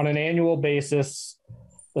 on an annual basis,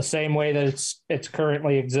 the same way that it's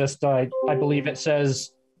currently exists. I believe it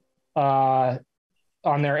says on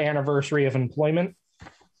their anniversary of employment.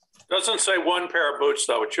 Doesn't say one pair of boots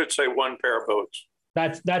though. It should say one pair of boots.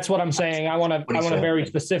 That's what I'm saying. I want to very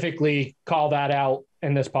specifically call that out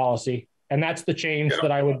in this policy, and that's the change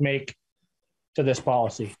that I would make to this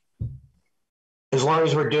policy. As long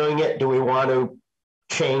as we're doing it, do we want to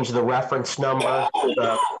change the reference number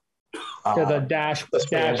to the dash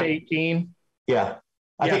 18? Yeah,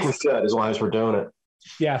 I think we should, as long as we're doing it.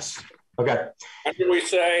 Yes. Okay. And do we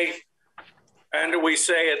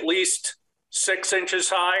say at least 6 inches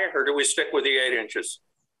high, or do we stick with the 8 inches?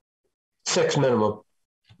 6 minimum.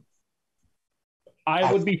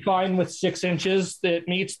 I would be fine with 6 inches. That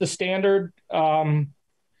meets the standard. So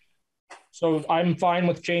I'm fine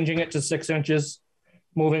with changing it to 6 inches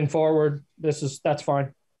moving forward. That's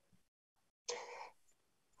fine.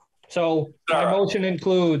 So my motion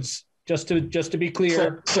includes, just to be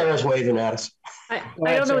clear. Sarah's waving at us. I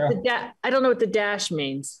don't know what the dash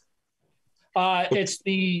means. It's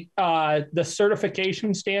the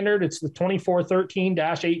certification standard. It's the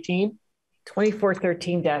 2413-18.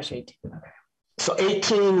 2413-18. Okay. So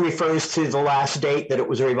 18 refers to the last date that it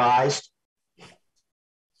was revised.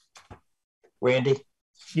 Randy?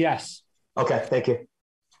 Yes. Okay, thank you.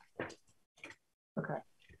 Okay.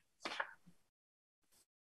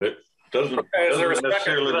 It doesn't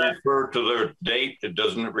necessarily refer to their date. It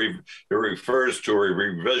doesn't. It refers to a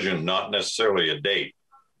revision, not necessarily a date.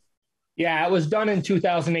 Yeah, it was done in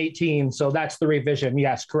 2018, so that's the revision.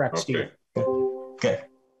 Yes, correct, Okay. Steve. Okay.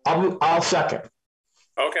 I'll second.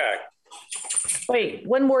 Okay. Wait,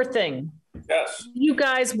 one more thing. Yes. You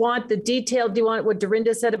guys want the detailed, do you want what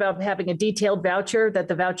Dorinda said about having a detailed voucher, that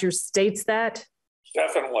the voucher states that?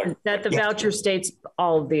 Definitely. That the voucher states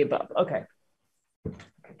all of the above. Okay.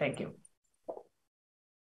 Thank you.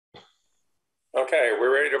 Okay,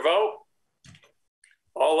 we're ready to vote?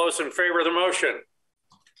 All those in favor of the motion?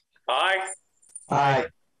 Aye? Aye.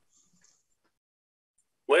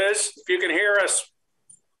 Liz, if you can hear us,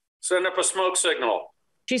 send up a smoke signal.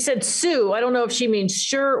 She said Sue. I don't know if she means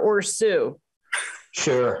sure or Sue.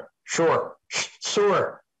 Sure. No,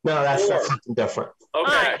 that's something different.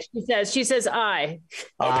 Okay. Aye, she says aye.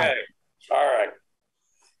 Okay. All right.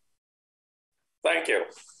 Thank you.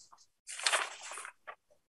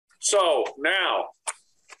 So now,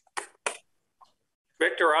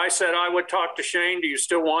 Victor, I said I would talk to Shane. Do you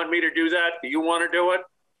still want me to do that? Do you want to do it?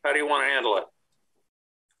 How do you want to handle it?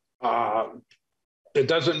 It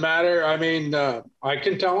doesn't matter. I mean, I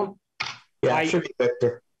can tell him. Yeah, it should be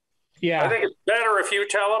Victor. Yeah. I think it's better if you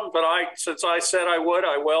tell them, but since I said I would,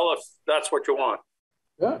 I will if that's what you want.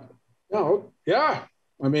 Yeah. No. Yeah.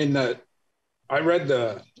 I mean, I read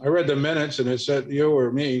the minutes and it said you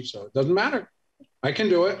or me, so it doesn't matter. I can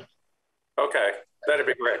do it. Okay, that'd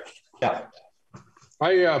be great. Yeah.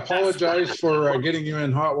 I apologize for getting you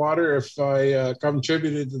in hot water if I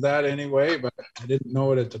contributed to that anyway, but I didn't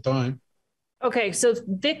know it at the time. Okay, so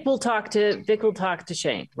Vic will talk to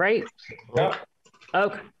Shane, right? Yeah.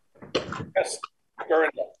 Okay. Yes.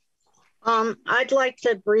 Dorinda. I'd like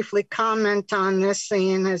to briefly comment on this,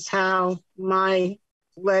 seeing as how my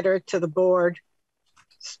letter to the board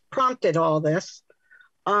prompted all this.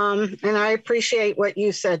 And I appreciate what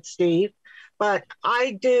you said, Steve, but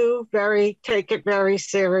I do take it very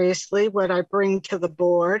seriously what I bring to the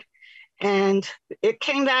board. And it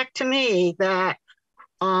came back to me that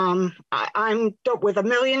I'm with $1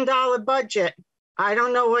 million budget. I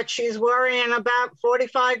don't know what she's worrying about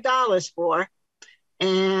 $45 for.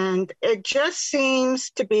 And it just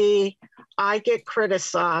seems to be, I get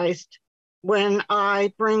criticized when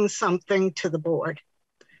I bring something to the board.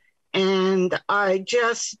 And I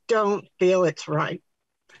just don't feel it's right.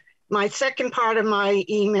 My second part of my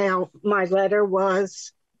letter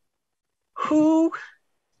was,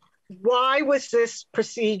 why was this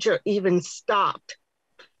procedure even stopped?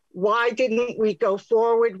 Why didn't we go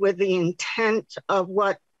forward with the intent of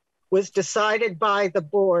what was decided by the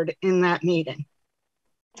board in that meeting?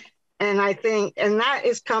 And I think, and that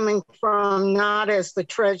is coming from not as the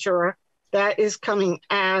treasurer, that is coming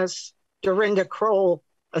as Dorinda Kroll,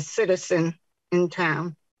 a citizen in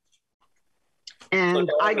town. And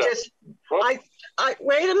I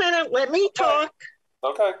wait a minute, let me talk.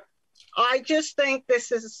 Okay. I just think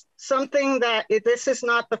this is something that, this is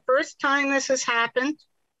not the first time this has happened.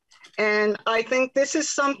 And I think this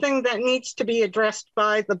is something that needs to be addressed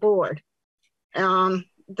by the board.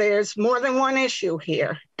 There's more than one issue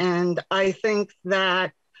here. And I think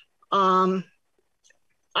that I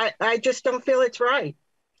just don't feel it's right.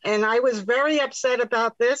 And I was very upset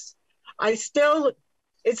about this. It still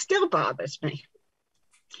bothers me.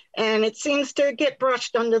 And it seems to get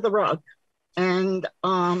brushed under the rug. And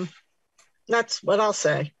that's what I'll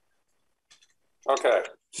say. Okay.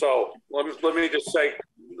 So let me just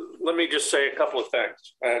say a couple of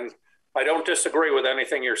things. And I don't disagree with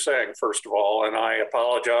anything you're saying, first of all, and I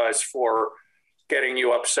apologize for getting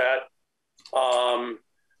you upset.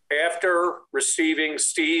 After receiving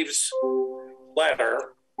Steve's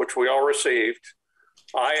letter, which we all received,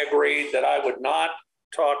 I agreed that I would not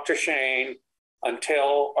talk to Shane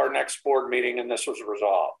until our next board meeting and this was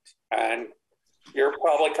resolved. And you're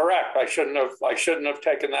probably correct. I shouldn't have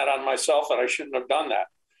taken that on myself, and I shouldn't have done that.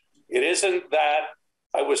 It isn't that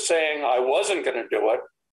I was saying I wasn't going to do it.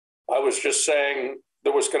 I was just saying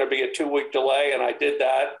there was going to be a 2-week delay, and I did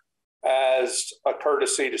that as a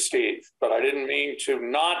courtesy to Steve. But I didn't mean to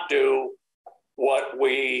not do what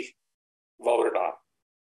we voted on.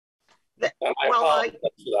 And I apologize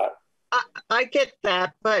for that. I get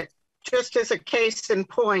that, but just as a case in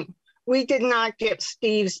point, we did not get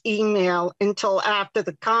Steve's email until after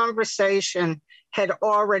the conversation had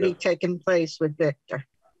already taken place with Victor.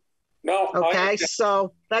 No. Okay,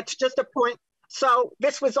 so that's just a point. So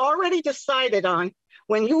this was already decided on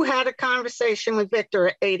when you had a conversation with Victor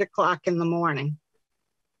at 8 o'clock in the morning.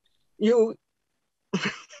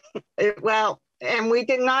 Well, and we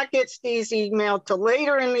did not get Steve's email till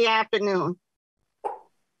later in the afternoon.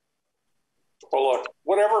 Well, look,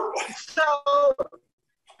 whatever. So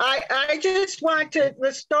I just want to,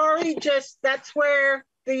 the story that's where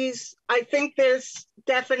I think there's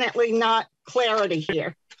definitely not clarity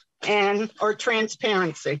here or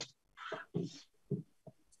transparency.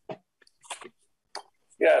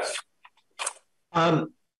 Yes.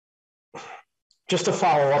 Just to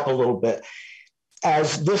follow up a little bit,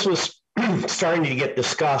 as this was starting to get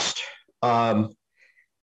discussed, I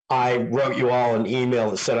wrote you all an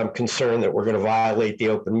email that said I'm concerned that we're going to violate the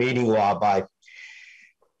open meeting law by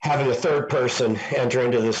having a third person enter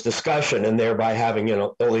into this discussion and thereby having an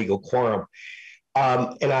illegal quorum.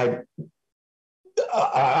 And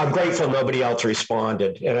I'm grateful nobody else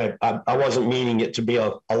responded. And I wasn't meaning it to be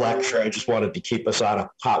a lecture. I just wanted to keep us out of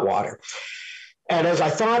hot water. And as I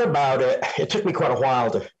thought about it, it took me quite a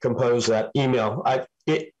while to compose that email.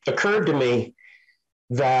 It occurred to me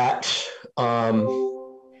that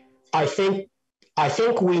I think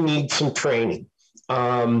we need some training.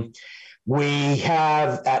 We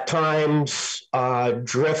have at times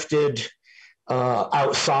drifted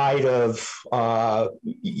outside of how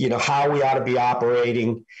we ought to be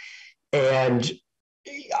operating, and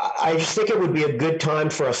I just think it would be a good time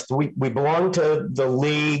for us. We belong to the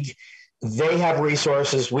league. They have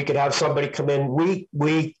resources. We could have somebody come in. We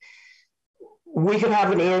could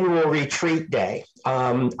have an annual retreat day.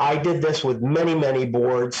 I did this with many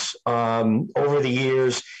boards over the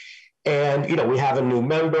years. And, you know, we have a new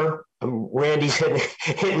member. Randy's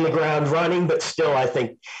hitting the ground running, but still, I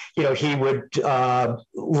think, you know, he would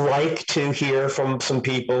like to hear from some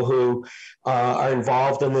people who are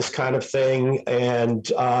involved in this kind of thing, and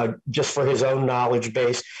just for his own knowledge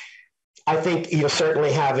base. I think, you know,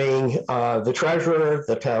 certainly having the treasurer,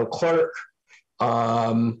 the town clerk,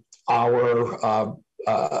 having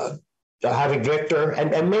Victor,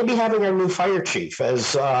 and maybe having our new fire chief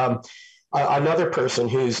as another person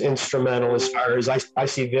who's instrumental, as far as I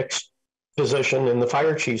see Vic's position and the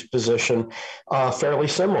fire chief's position fairly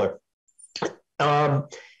similar. That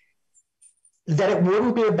it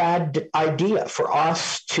wouldn't be a bad idea for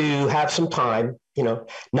us to have some time, you know,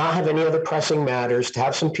 not have any other pressing matters, to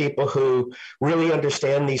have some people who really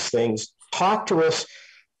understand these things talk to us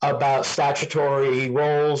about statutory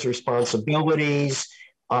roles, responsibilities,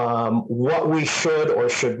 what we should or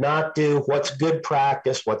should not do, what's good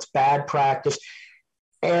practice, what's bad practice,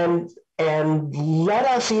 and let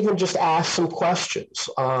us even just ask some questions,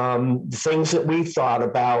 things that we've thought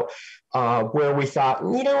about, where we thought,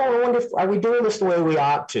 you know, I wonder, are we doing this the way we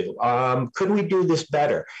ought to? Could we do this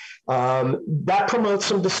better? That promotes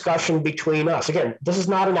some discussion between us. Again, this is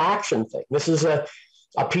not an action thing. This is a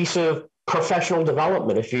piece of professional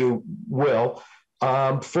development, if you will,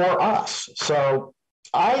 for us. So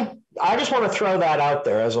I just want to throw that out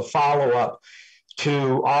there as a follow-up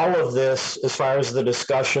to all of this. As far as the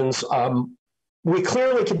discussions, we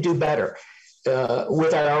clearly could do better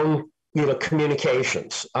with our own, you know,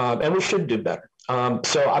 communications, and we should do better.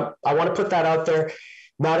 So I want to put that out there.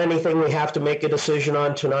 Not anything we have to make a decision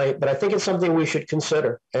on tonight, but I think it's something we should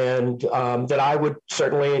consider, and that I would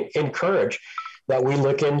certainly encourage that we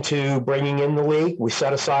look into bringing in the league. We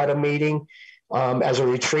set aside a meeting as a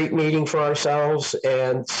retreat meeting for ourselves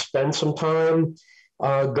and spend some time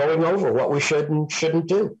going over what we should and shouldn't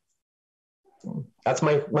do. That's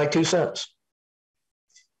my 2 cents.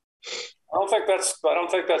 I don't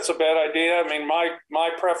think that's a bad idea. I mean, my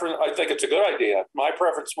preference, I think it's a good idea. My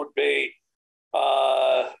preference would be,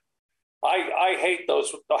 I hate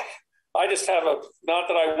those. I just have not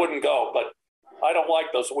that I wouldn't go, but I don't like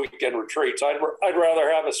those weekend retreats. I'd rather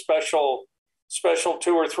have a special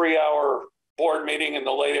 2 or 3 hour board meeting in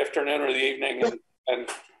the late afternoon or the evening and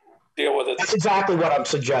deal with it. That's exactly what I'm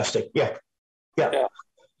suggesting. Yeah. Can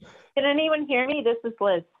anyone hear me? This is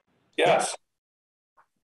Liz. Yes.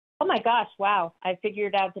 Oh my gosh, wow. I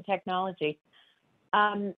figured out the technology.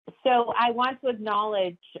 So I want to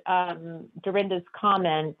acknowledge Dorinda's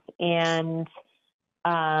comment and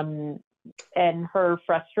her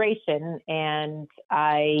frustration, and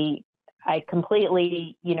I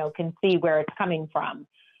completely, you know, can see where it's coming from.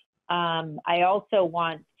 I also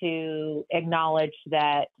want to acknowledge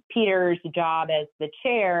that Peter's job as the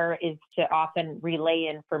chair is to often relay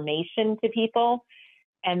information to people,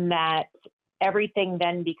 and that everything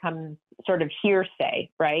then becomes sort of hearsay,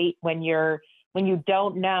 right? When you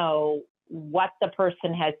don't know what the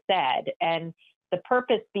person has said. And the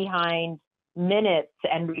purpose behind minutes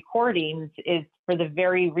and recordings is for the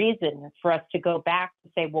very reason for us to go back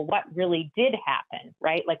to say, well, what really did happen,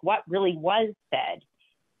 right? Like what really was said.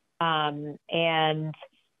 And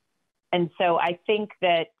so I think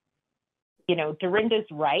that, you know, Dorinda's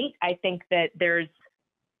right. I think that there's,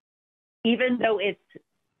 even though it's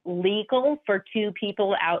legal for 2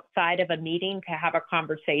 people outside of a meeting to have a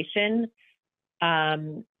conversation,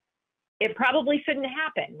 it probably shouldn't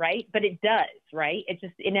happen, right? But it does, right? It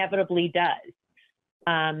just inevitably does.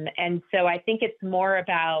 And so I think it's more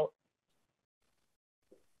about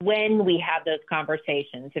when we have those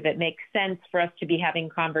conversations, if it makes sense for us to be having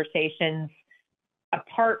conversations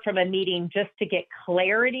apart from a meeting just to get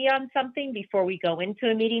clarity on something before we go into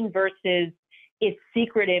a meeting versus it's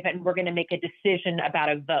secretive and we're going to make a decision about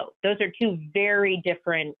a vote. Those are 2 very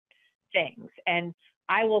different things. And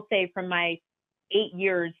I will say from my 8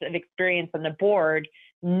 years of experience on the board,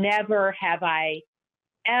 never have I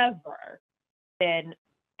ever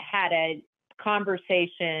had a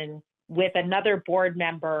conversation with another board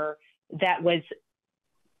member that was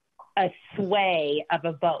a sway of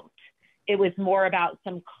a vote. It was more about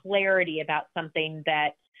some clarity about something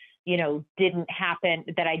that, you know, didn't happen,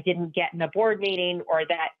 that I didn't get in a board meeting, or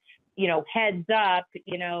that, you know, heads up,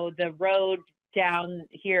 you know, the road down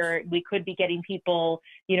here, we could be getting people,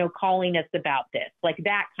 you know, calling us about this, like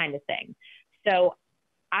that kind of thing. So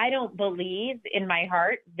I don't believe in my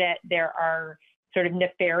heart that there are sort of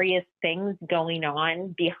nefarious things going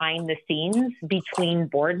on behind the scenes between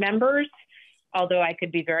board members. although I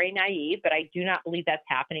could be very naive, but I do not believe that's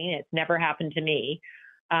happening. It's never happened to me.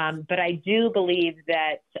 But I do believe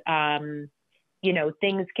that,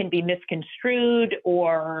 things can be misconstrued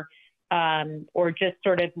or just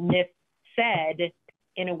sort of missaid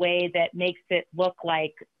in a way that makes it look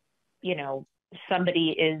like,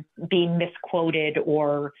 somebody is being misquoted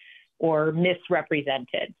or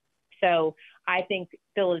misrepresented. So I think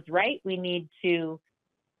Phil is right. We need to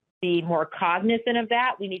be more cognizant of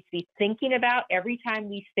that. We need to be thinking about every time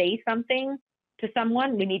we say something to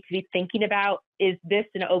someone, we need to be thinking about, is this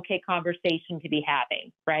an okay conversation to be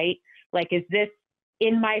having, right? Like, is this,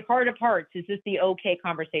 in my heart of hearts, is this the okay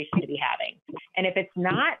conversation to be having? And if it's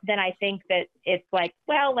not, then I think that it's like,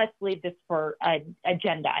 well, let's leave this for an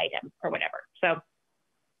agenda item or whatever. So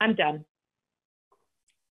I'm done.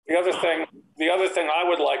 The other thing I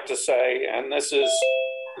would like to say, and this is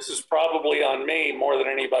probably on me more than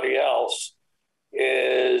anybody else,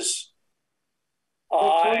 is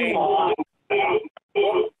I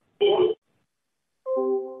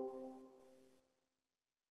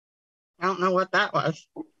don't know what that was.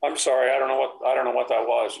 I'm sorry. I don't know what that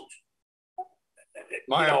was.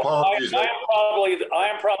 My apologies. I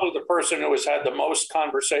am probably the person who has had the most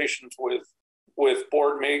conversations with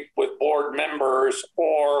board members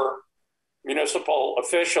or municipal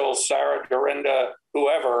officials, Sarah, Dorinda,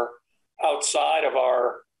 whoever, outside of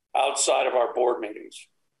our board meetings.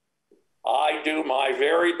 I do my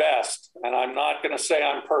very best, and I'm not going to say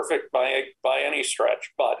I'm perfect by any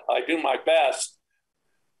stretch, but I do my best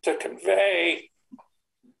to convey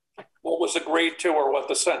what was agreed to or what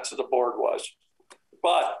the sense of the board was.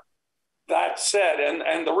 But that said,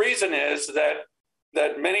 and the reason is that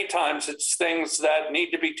many times it's things that need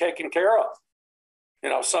to be taken care of.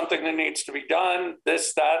 Something that needs to be done,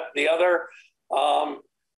 this, that, the other.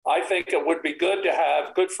 I think it would be good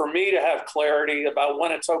for me to have clarity about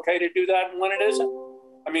when it's okay to do that and when it isn't.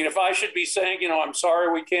 I mean, if I should be saying, I'm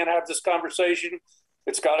sorry, we can't have this conversation,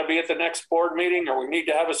 it's got to be at the next board meeting, or we need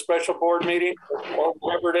to have a special board meeting, or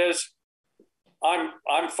whatever it is, I'm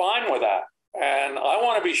fine with that. And I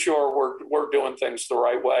want to be sure we're doing things the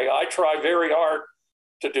right way. I try very hard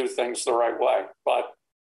to do things the right way, but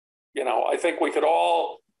I think we could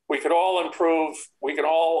all improve. We can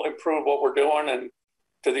all improve what we're doing, and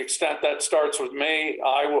to the extent that starts with me,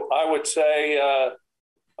 I would say,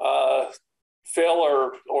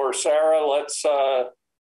 Phil or Sarah, let's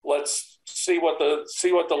see what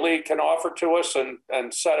the league can offer to us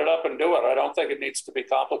and set it up and do it. I don't think it needs to be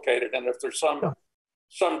complicated. And if there's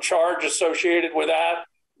some charge associated with that,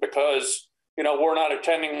 because we're not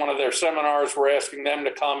attending one of their seminars, we're asking them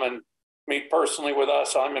to come and meet personally with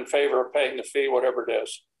us, I'm in favor of paying the fee, whatever it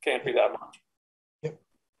is. Can't be that much.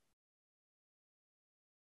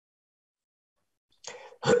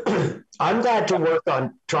 I'm glad to work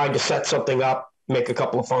on trying to set something up, make a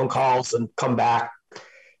couple of phone calls, and come back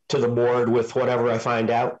to the board with whatever I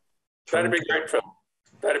find out. That'd be great, Phil.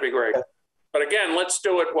 That'd be great. But again, let's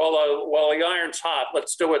do it while the iron's hot.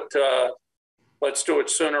 Let's do it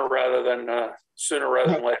sooner rather than later.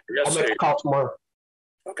 Yes, I'll make a call tomorrow.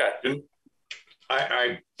 Okay.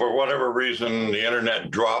 I for whatever reason, the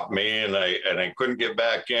internet dropped me and I couldn't get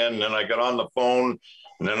back in. Then I got on the phone,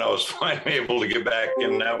 and then I was finally able to get back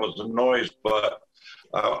in. That was a noise, but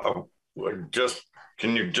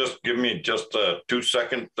can you just give me just a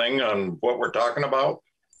 2-second thing on what we're talking about?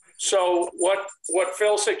 So what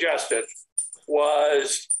Phil suggested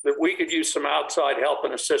was that we could use some outside help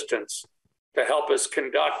and assistance to help us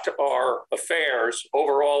conduct our affairs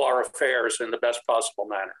in the best possible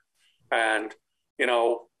manner, and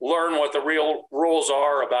learn what the real rules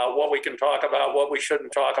are about what we can talk about, what we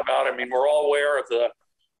shouldn't talk about. I mean, we're all aware of the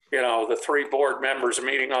 3 board members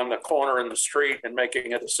meeting on the corner in the street and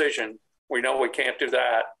making a decision. We know we can't do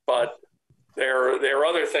that, but there are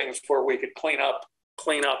other things where we could clean up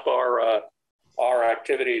our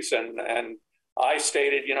activities. And I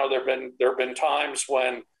stated, there've been times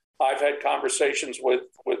when I've had conversations with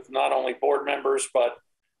not only board members but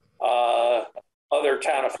other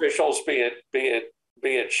town officials, be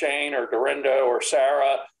it Shane or Dorinda or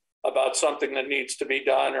Sarah, about something that needs to be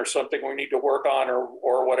done or something we need to work on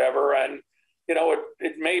or whatever. And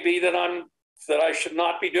it may be that I should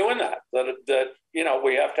not be doing that. That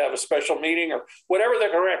we have to have a special meeting or whatever the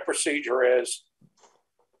correct procedure is.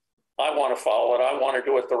 I want to follow it. I want to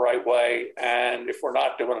do it the right way. And if we're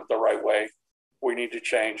not doing it the right way, we need to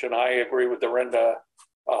change. And I agree with Dorinda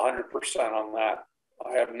 100% on that.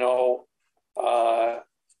 I have no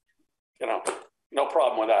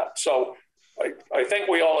problem with that. So I think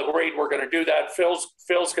we all agreed we're going to do that. Phil's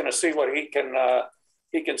going to see what he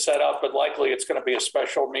can set up, but likely it's going to be a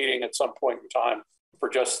special meeting at some point in time for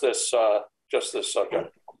just this just this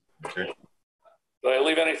subject. Okay. Did I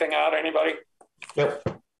leave anything out, anybody? Yep.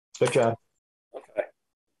 Good job. Okay.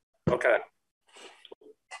 Okay.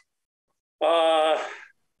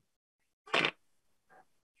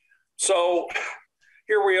 So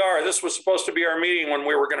here we are. This was supposed to be our meeting when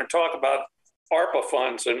we were going to talk about ARPA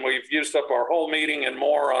funds, and we've used up our whole meeting and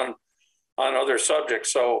more on other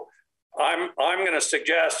subjects. So I'm going to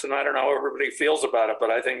suggest, and I don't know how everybody feels about it, but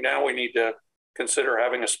I think now we need to consider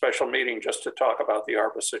having a special meeting just to talk about the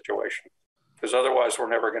ARPA situation, because otherwise we're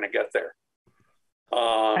never going to get there.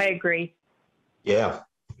 I agree. Yeah.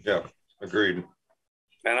 Yeah, agreed.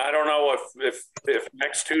 And I don't know if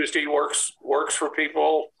next Tuesday works for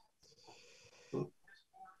people.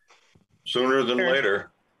 Sooner than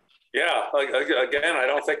later. Yeah. Again, I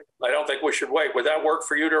don't think we should wait. Would that work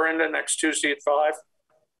for you, Dorinda, next Tuesday at 5?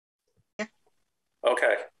 Yeah.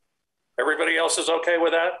 Okay. Everybody else is okay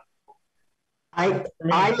with that? I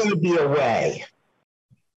may be away.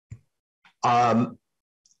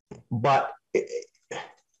 But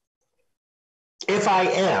if I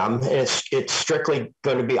am, and it's strictly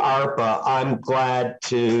going to be ARPA, I'm glad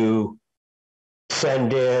to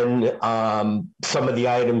send in some of the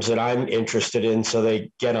items that I'm interested in so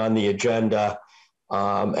they get on the agenda,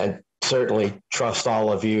 and certainly trust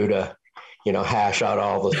all of you to, hash out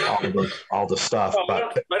all the stuff. Well,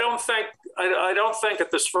 but I don't think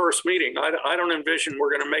at this first meeting, I don't envision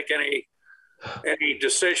we're going to make any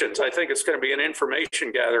decisions. I think it's going to be an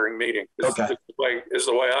information gathering meeting. Okay. Is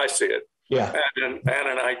the way I see it. Yeah. And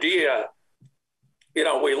an idea,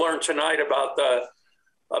 we learned tonight about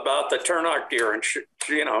the turnout gear, and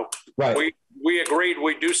right. we agreed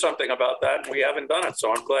we'd do something about that, and we haven't done it.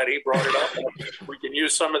 So I'm glad he brought it up. We can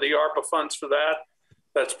use some of the ARPA funds for that.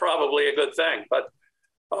 That's probably a good thing. But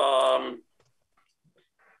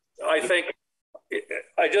I think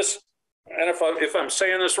and if I'm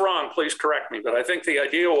saying this wrong, please correct me. But I think the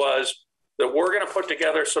idea was that we're going to put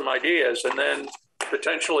together some ideas, and then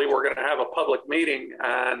potentially we're going to have a public meeting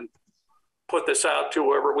and put this out to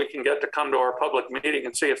whoever we can get to come to our public meeting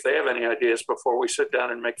and see if they have any ideas before we sit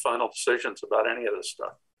down and make final decisions about any of this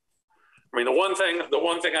stuff. I mean, the one thing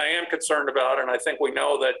I am concerned about, and I think we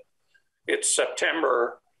know that it's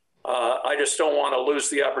September, I just don't want to lose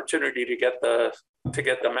the opportunity to get the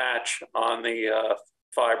match on the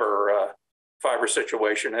fiber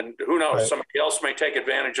situation. And who knows, right. Somebody else may take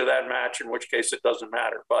advantage of that match, in which case it doesn't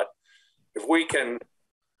matter. But if we can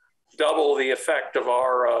double the effect of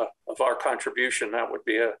our contribution, that would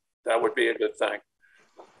be a good thing.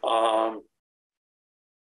 So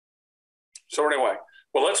anyway,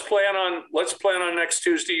 well, let's plan on next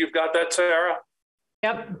Tuesday. You've got that, Sarah?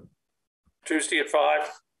 Yep. Tuesday at 5.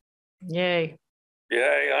 Yay.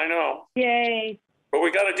 Yay, I know. Yay. But we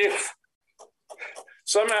got to do.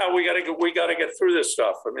 Somehow we got to get through this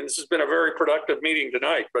stuff. I mean, this has been a very productive meeting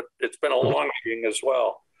tonight, but it's been a long meeting as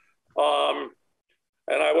well.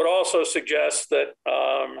 And I would also suggest that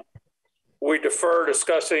we defer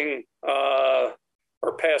discussing or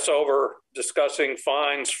pass over discussing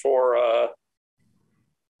fines for,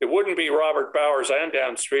 it wouldn't be Robert Bowers and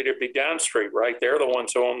Down Street, it'd be Down Street, right? They're the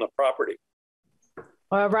ones who own the property.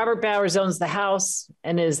 Robert Bowers owns the house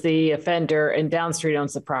and is the offender, and Down Street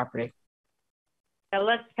owns the property.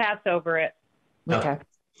 Let's pass over it. Okay.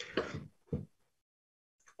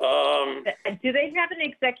 Do they have an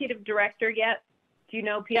executive director yet? Do you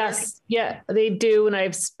know, Peter? Yes, yeah, they do, and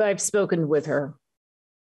I've spoken with her.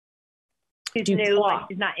 She's new, like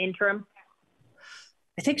she's not interim.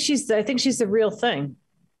 I think she's the real thing.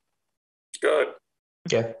 Good.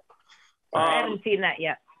 Yeah. I haven't seen that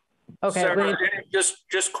yet. Okay. Sarah,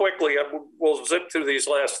 just quickly, we'll zip through these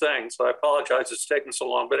last things. I apologize it's taken so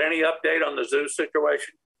long, but any update on the zoo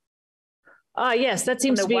situation? Yes, that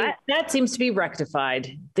seems to be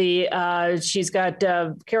rectified. She's got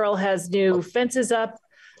Carol has new fences up,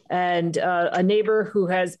 and a neighbor who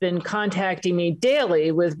has been contacting me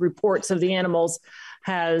daily with reports of the animals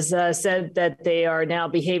has said that they are now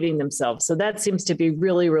behaving themselves. So that seems to be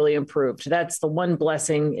really, really improved. That's the one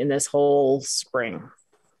blessing in this whole spring.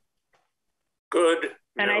 Good.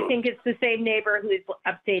 And I think it's the same neighbor who's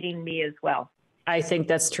updating me as well. I think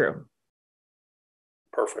that's true.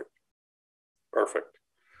 Perfect.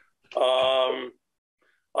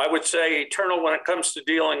 I would say eternal, when it comes to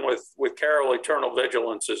dealing with Carol, eternal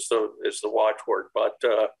vigilance is the watchword. But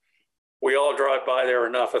we all drive by there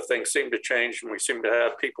enough if things seem to change, and we seem to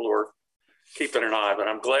have people who are keeping an eye. But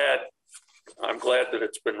I'm glad that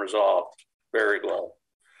it's been resolved. Very glad.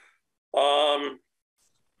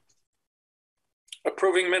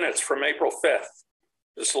 Approving minutes from April 5th.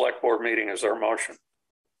 The select board meeting is our motion.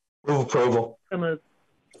 Move approval. So moved.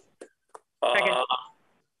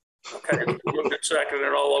 Okay, moved and seconded,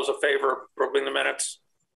 and all those in favor of approving the minutes?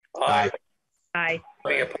 Aye. Aye.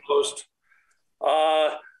 Any opposed?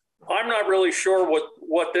 I'm not really sure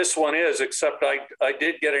what this one is, except I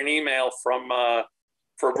did get an email from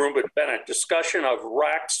Rupert Bennett. Discussion of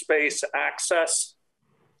rack space access.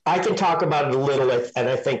 I can talk about it a little, and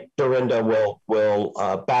I think Dorinda will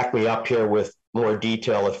back me up here with more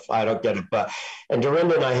detail if I don't get it. And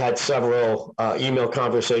Dorinda and I had several email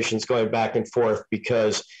conversations going back and forth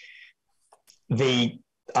because the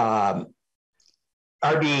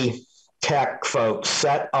RB Tech folks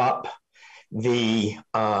set up the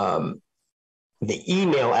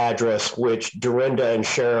email address which Dorinda and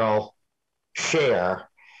Cheryl share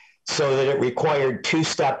so that it required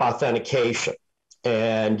two-step authentication.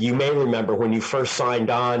 And you may remember when you first signed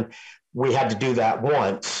on, we had to do that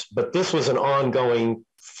once, but this was an ongoing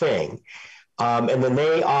thing. And then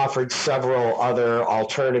they offered several other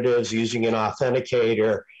alternatives using an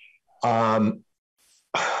authenticator. And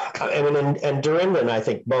Dorinda and I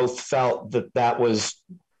think both felt that was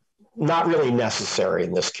not really necessary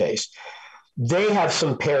in this case. They have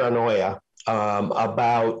some paranoia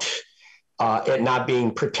about it not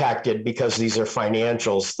being protected because these are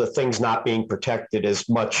financials, the things not being protected as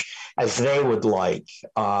much as they would like.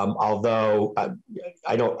 Although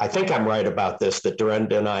I think I'm right about this, that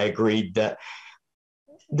Dorinda and I agreed that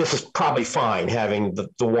this is probably fine having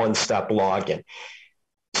the one-step login.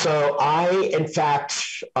 So I, in fact,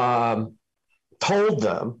 told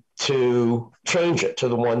them to change it to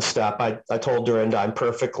the one step. I told Dorinda I'm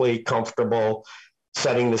perfectly comfortable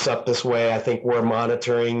setting this up this way. I think we're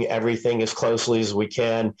monitoring everything as closely as we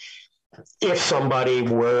can. If somebody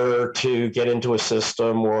were to get into a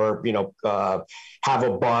system or, have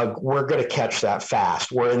a bug, we're going to catch that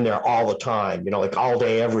fast. We're in there all the time, like all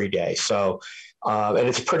day, every day. So, and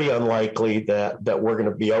it's pretty unlikely that we're going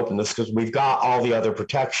to be open this because we've got all the other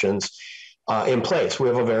protections in place. We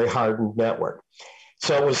have a very hardened network.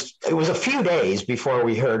 So it was a few days before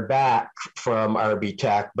we heard back from RB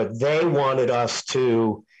Tech, but they wanted us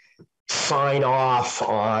to sign off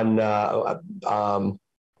on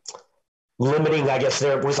limiting, I guess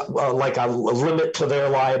there was like a limit to their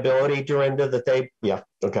liability, Dorinda,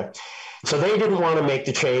 okay. So they didn't want to make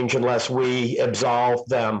the change unless we absolved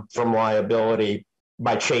them from liability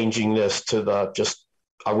by changing this to just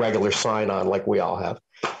a regular sign-on like we all have.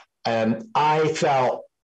 And I felt,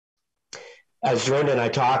 as Dorinda and I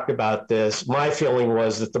talked about this, my feeling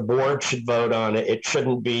was that the board should vote on it. It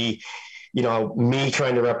shouldn't be, me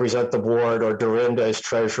trying to represent the board or Dorinda as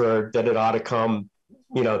treasurer, that it ought to come,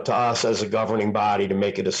 to us as a governing body to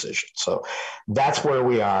make a decision. So that's where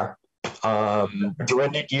we are.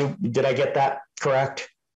 Dorinda, did I get that correct?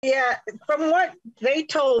 Yeah, from what they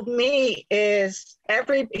told me is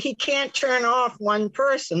he can't turn off one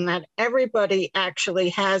person, that everybody actually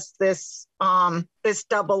has this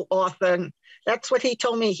double author. That's what he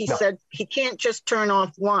told me. He said he can't just turn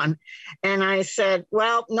off one. And I said,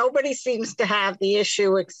 well, nobody seems to have the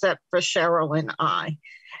issue except for Cheryl and I.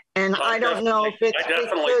 And I don't know if it's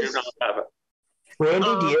definitely do not have it.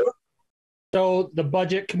 Randy, do you? So the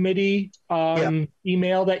budget committee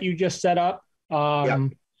email that you just set up,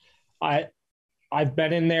 I've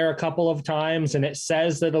been in there a couple of times and it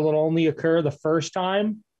says that it'll only occur the first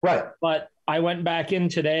time. Right. But I went back in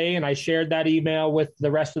today and I shared that email with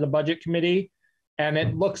the rest of the budget committee, and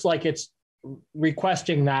it looks like it's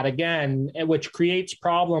requesting that again, which creates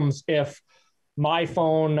problems if my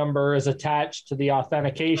phone number is attached to the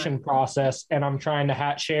authentication process and I'm trying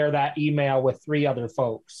to share that email with 3 other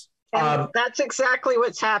folks. That's exactly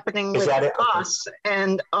what's happening with us.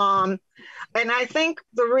 And I think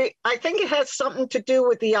it has something to do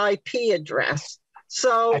with the IP address.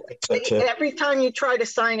 So every time you try to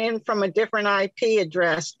sign in from a different IP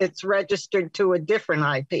address, it's registered to a different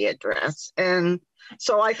IP address. And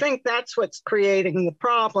so I think that's what's creating the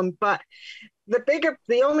problem. But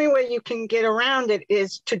the only way you can get around it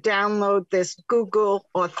is to download this Google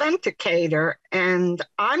Authenticator. And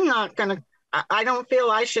I don't feel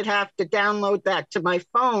I should have to download that to my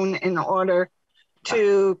phone in order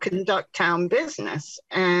to conduct town business.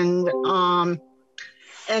 And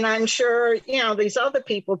I'm sure, these other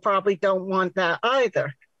people probably don't want that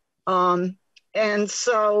either. And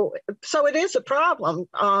so it is a problem.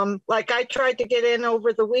 Like I tried to get in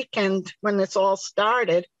over the weekend when this all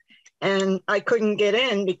started, and I couldn't get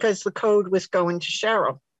in because the code was going to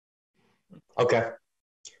Cheryl. Okay.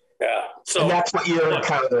 Yeah. So and that's what you're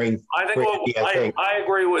encountering. I think I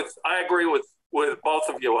agree with both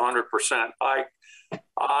of you 100%. I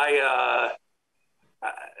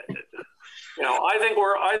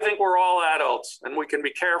think we're all adults, and we can be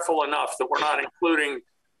careful enough that we're not including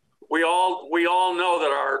we all know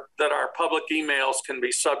that our public emails can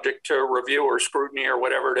be subject to review or scrutiny or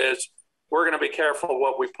whatever it is. We're going to be careful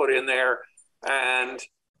what we put in there. And,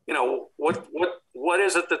 you know, what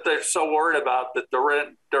is it that they're so worried about that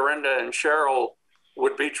Dorinda and Cheryl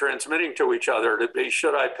would be transmitting to each other? To be,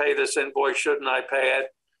 should I pay this invoice? Shouldn't I pay it?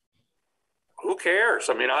 Who cares?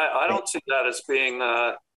 I mean, I don't see that as being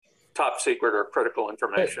top secret or critical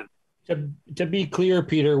information. To be clear,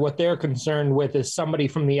 Peter, what they're concerned with is somebody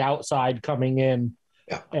from the outside coming in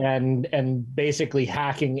and basically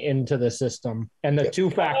hacking into the system. And the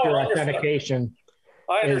two-factor authentication.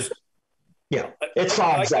 I understand. It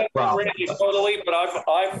solves that problem. Totally, but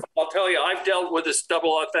I'll tell you, I've dealt with this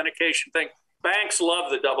double authentication thing. Banks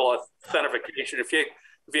love the double authentication. If you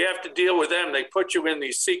have to deal with them, they put you in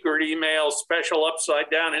these secret emails, special upside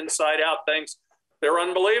down, inside out things. They're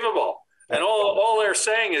unbelievable. And all they're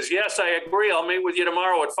saying is, yes, I agree. I'll meet with you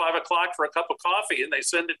tomorrow at 5 o'clock for a cup of coffee. And they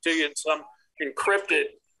send it to you in some encrypted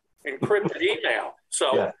email.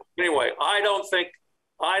 So anyway, I don't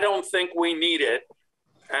think we need it.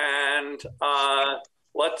 And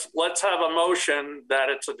let's have a motion that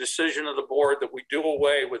it's a decision of the board that we do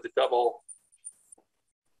away with the double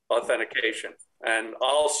authentication. And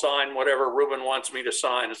I'll sign whatever Ruben wants me to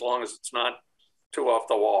sign, as long as it's not too off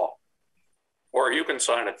the wall. Or you can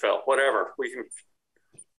sign it, Phil, whatever. We can.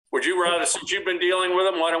 Would you rather, since you've been dealing with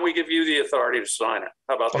them, why don't we give you the authority to sign it?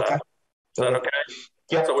 How about that? Is that okay?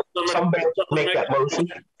 Yeah. So somebody make that motion.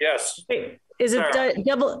 Yes. Wait, is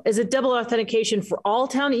it double authentication for all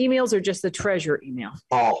town emails or just the treasurer email?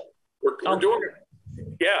 All. We're doing it.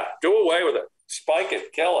 Yeah, do away with it. Spike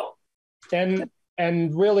it, kill it.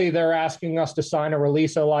 And really, they're asking us to sign a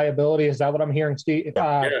release of liability. Is that what I'm hearing, Steve?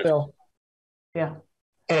 Phil? Yeah.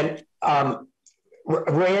 And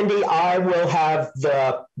Randy, I will have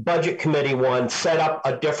the budget committee one set up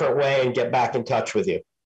a different way and get back in touch with you.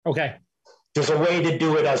 Okay. There's a way to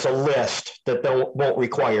do it as a list that won't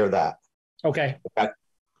require that. Okay.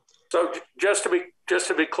 So just to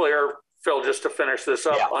be clear, Phil, just to finish this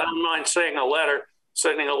up, I don't mind sending a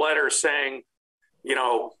letter saying, you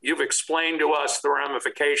know, you've explained to us the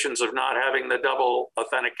ramifications of not having the double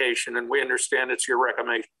authentication, and we understand it's your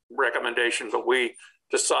recommendation, but we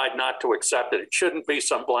decide not to accept it. It shouldn't be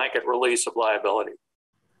some blanket release of liability.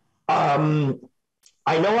 I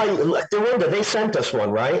know Dorinda, they sent us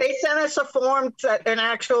one, right? They sent us a form, an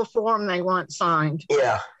actual form they want signed.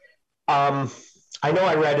 Yeah. I know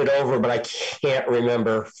I read it over, but I can't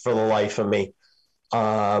remember for the life of me.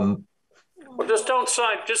 Well, just don't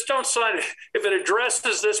sign it. If it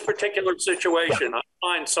addresses this particular situation, I'm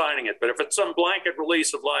fine signing it. But if it's some blanket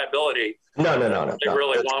release of liability, no. They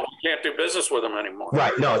really want, we can't do business with them anymore.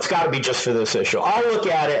 Right. No, it's got to be just for this issue. I'll look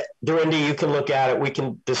at it. Dorinda, you can look at it. We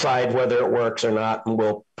can decide whether it works or not, and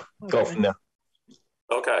we'll go from there.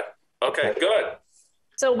 Okay, good.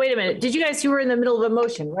 So wait a minute. You were in the middle of a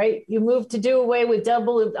motion, right? You moved to do away with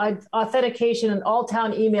double authentication in all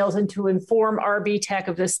town emails and to inform RB Tech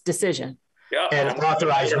of this decision. Yeah. And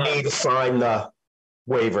authorize me to sign the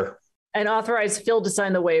waiver. And authorize Phil to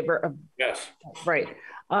sign the waiver. Yes. Right.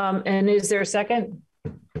 And is there a second?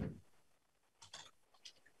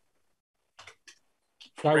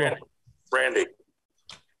 Randy.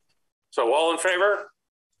 So all in favor?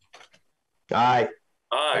 Aye.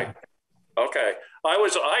 Okay.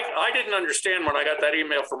 I didn't understand when I got that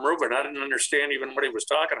email from Ruben. I didn't understand even what he was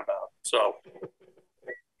talking about. So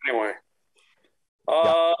anyway.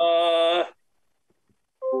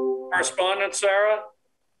 Correspondence, Sarah?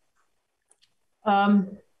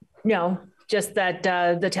 No, just that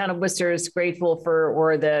the town of Worcester is grateful for,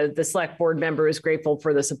 or the select board member is grateful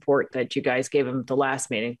for the support that you guys gave him at the last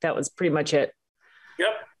meeting. That was pretty much it.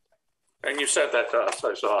 Yep. And you said that to us.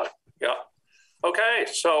 I saw it. Yeah. Okay.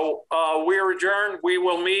 So we're adjourned. We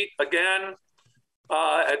will meet again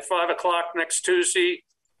at 5 o'clock next Tuesday,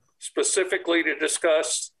 specifically to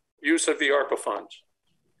discuss use of the ARPA funds.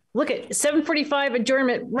 Look at 7:45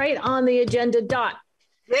 adjournment right on the agenda dot.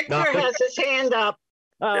 Victor has his hand up.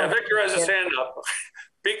 Yeah, Victor has his hand up.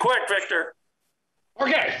 Be quick, Victor.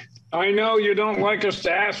 Okay. I know you don't like us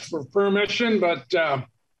to ask for permission, but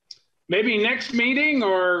maybe next meeting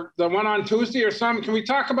or the one on Tuesday or something, can we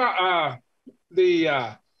talk about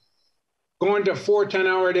the going to 4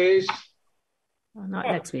 10-hour days? Well, not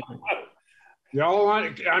next week. Y'all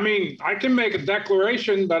want? I mean, I can make a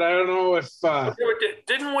declaration, but I don't know if.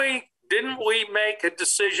 Didn't we make a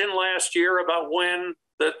decision last year about when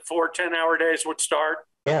the 4 10-hour days would start?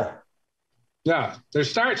 Yeah. Yeah, there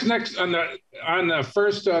starts next on the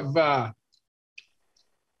 1st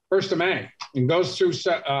of May and goes through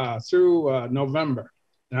November.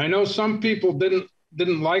 And I know some people didn't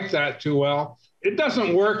like that too well, it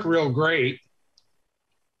doesn't work real great.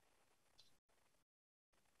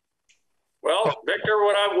 Well, Victor,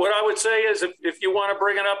 what I would say is if you want to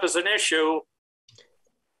bring it up as an issue,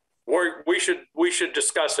 we should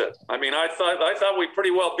discuss it. I mean, I thought we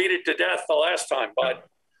pretty well beat it to death the last time, but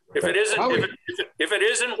if it isn't if it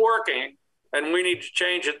isn't working and we need to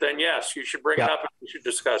change it, then yes, you should bring it up and we should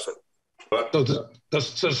discuss it. But the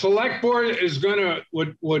select board is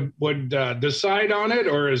would decide on it,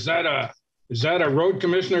 or is that a road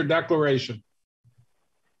commissioner declaration?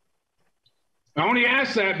 I only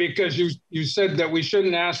asked that because you said that we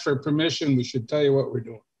shouldn't ask for permission. We should tell you what we're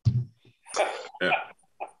doing. Yeah.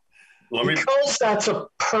 Because that's a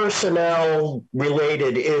personnel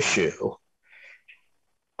related issue,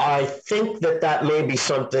 I think that may be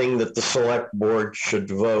something that the select board should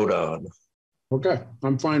vote on. Okay,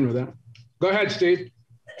 I'm fine with that. Go ahead, Steve.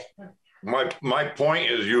 My point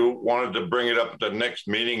is you wanted to bring it up at the next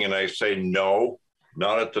meeting, and I say no,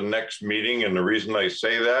 not at the next meeting. And the reason I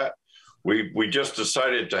say that, we just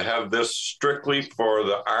decided to have this strictly for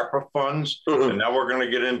the ARPA funds, and now we're going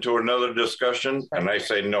to get into another discussion. And I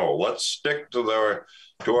say no. Let's stick to our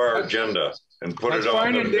agenda and put it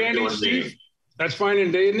on the regular meeting. That's fine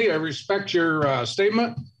and dandy. I respect your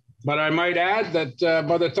statement, but I might add that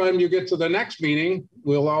by the time you get to the next meeting,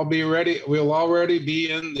 we'll all be ready. We'll already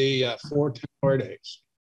be in the 4 10 days.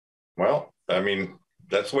 Well, I mean,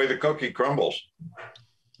 that's the way the cookie crumbles.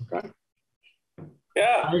 Okay.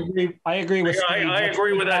 Yeah, I agree with. I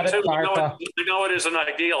agree with that too. I know it isn't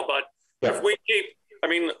ideal, but if we keep, I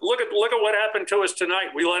mean, look at what happened to us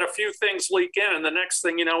tonight. We let a few things leak in, and the next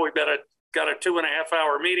thing you know, we've got a 2.5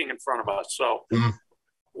 hour meeting in front of us. So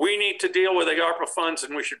we need to deal with the ARPA funds,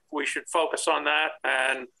 and we should focus on that.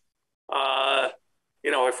 And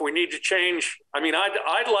if we need to change, I mean, if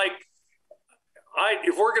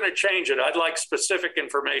we're going to change it, I'd like specific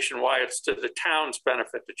information why it's to the town's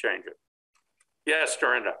benefit to change it. Yes,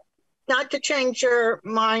 Dorinda. Not to change your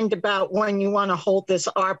mind about when you want to hold this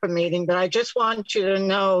ARPA meeting, but I just want you to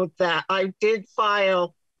know that I did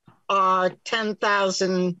file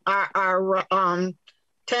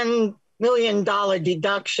 $10 million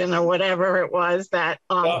deduction or whatever it was that.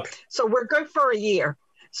 So we're good for a year.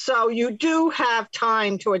 So you do have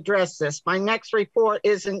time to address this. My next report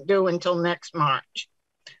isn't due until next March.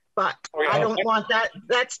 But I don't want that.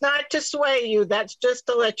 That's not to sway you. That's just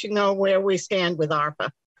to let you know where we stand with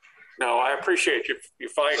ARPA. No, I appreciate you.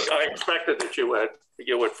 I expected that you would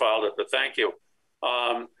file it, but thank you.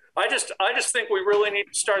 I just think we really need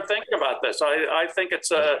to start thinking about this. I think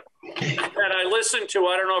it's and I listened to,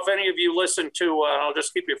 I don't know if any of you listened to, I'll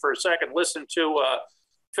just keep you for a second, listen to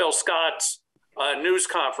Phil Scott's news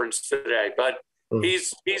conference today, but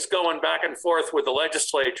he's going back and forth with the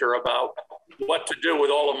legislature about what to do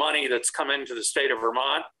with all the money that's come into the state of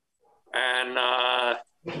Vermont. And,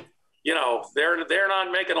 they're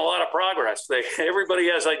not making a lot of progress. Everybody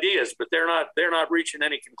has ideas, but they're not reaching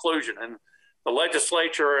any conclusion. And the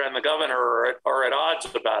legislature and the governor are at odds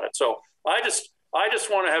about it. So I just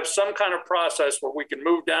want to have some kind of process where we can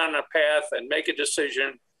move down a path and make a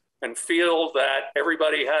decision and feel that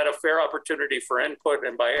everybody had a fair opportunity for input.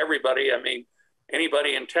 And by everybody, I mean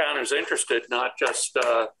anybody in town who's interested, not just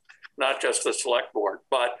the select board.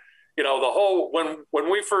 But the whole when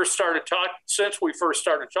we first started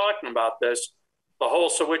talking about this, the whole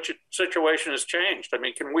situation has changed. I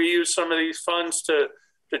mean, can we use some of these funds to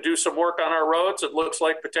do some work on our roads? It looks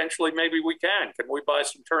like potentially maybe we can. Can we buy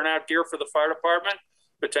some turnout gear for the fire department?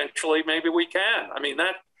 Potentially, maybe we can. I mean,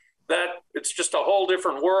 that it's just a whole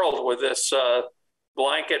different world with this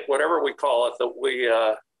blanket, whatever we call it, that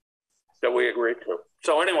we agreed to.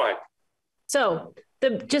 So anyway. So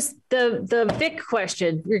the Vic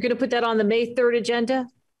question, you're going to put that on the May 3rd agenda?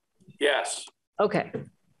 Yes. Okay.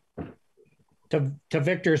 To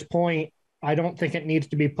Victor's point, I don't think it needs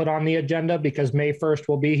to be put on the agenda because May 1st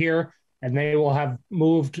will be here and they will have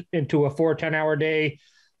moved into a 4 10-hour day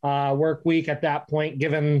work week at that point,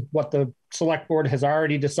 given what the select board has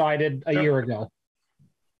already decided a year ago.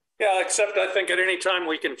 Yeah, except I think at any time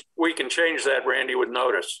we can change that, Randy, with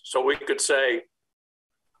notice. So we could say,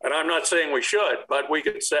 and I'm not saying we should, but we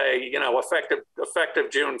could say, effective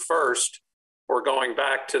June 1st, we're going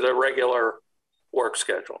back to the regular work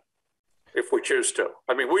schedule if we choose to.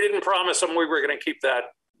 I mean, we didn't promise them we were going to keep that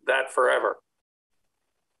forever.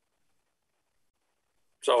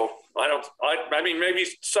 So I mean, maybe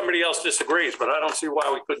somebody else disagrees, but I don't see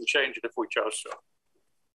why we couldn't change it if we chose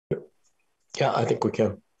to. Yeah, I think we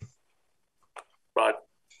can. But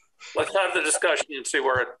let's have the discussion and see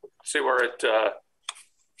where it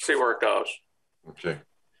goes. Okay.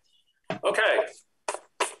 Okay.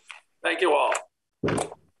 Thank you all.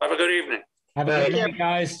 Have a good evening. Have a good night,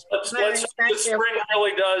 guys. The spring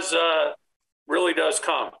really does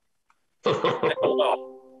come. Good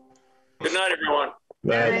night, everyone.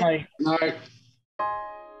 Right. Bye. Night.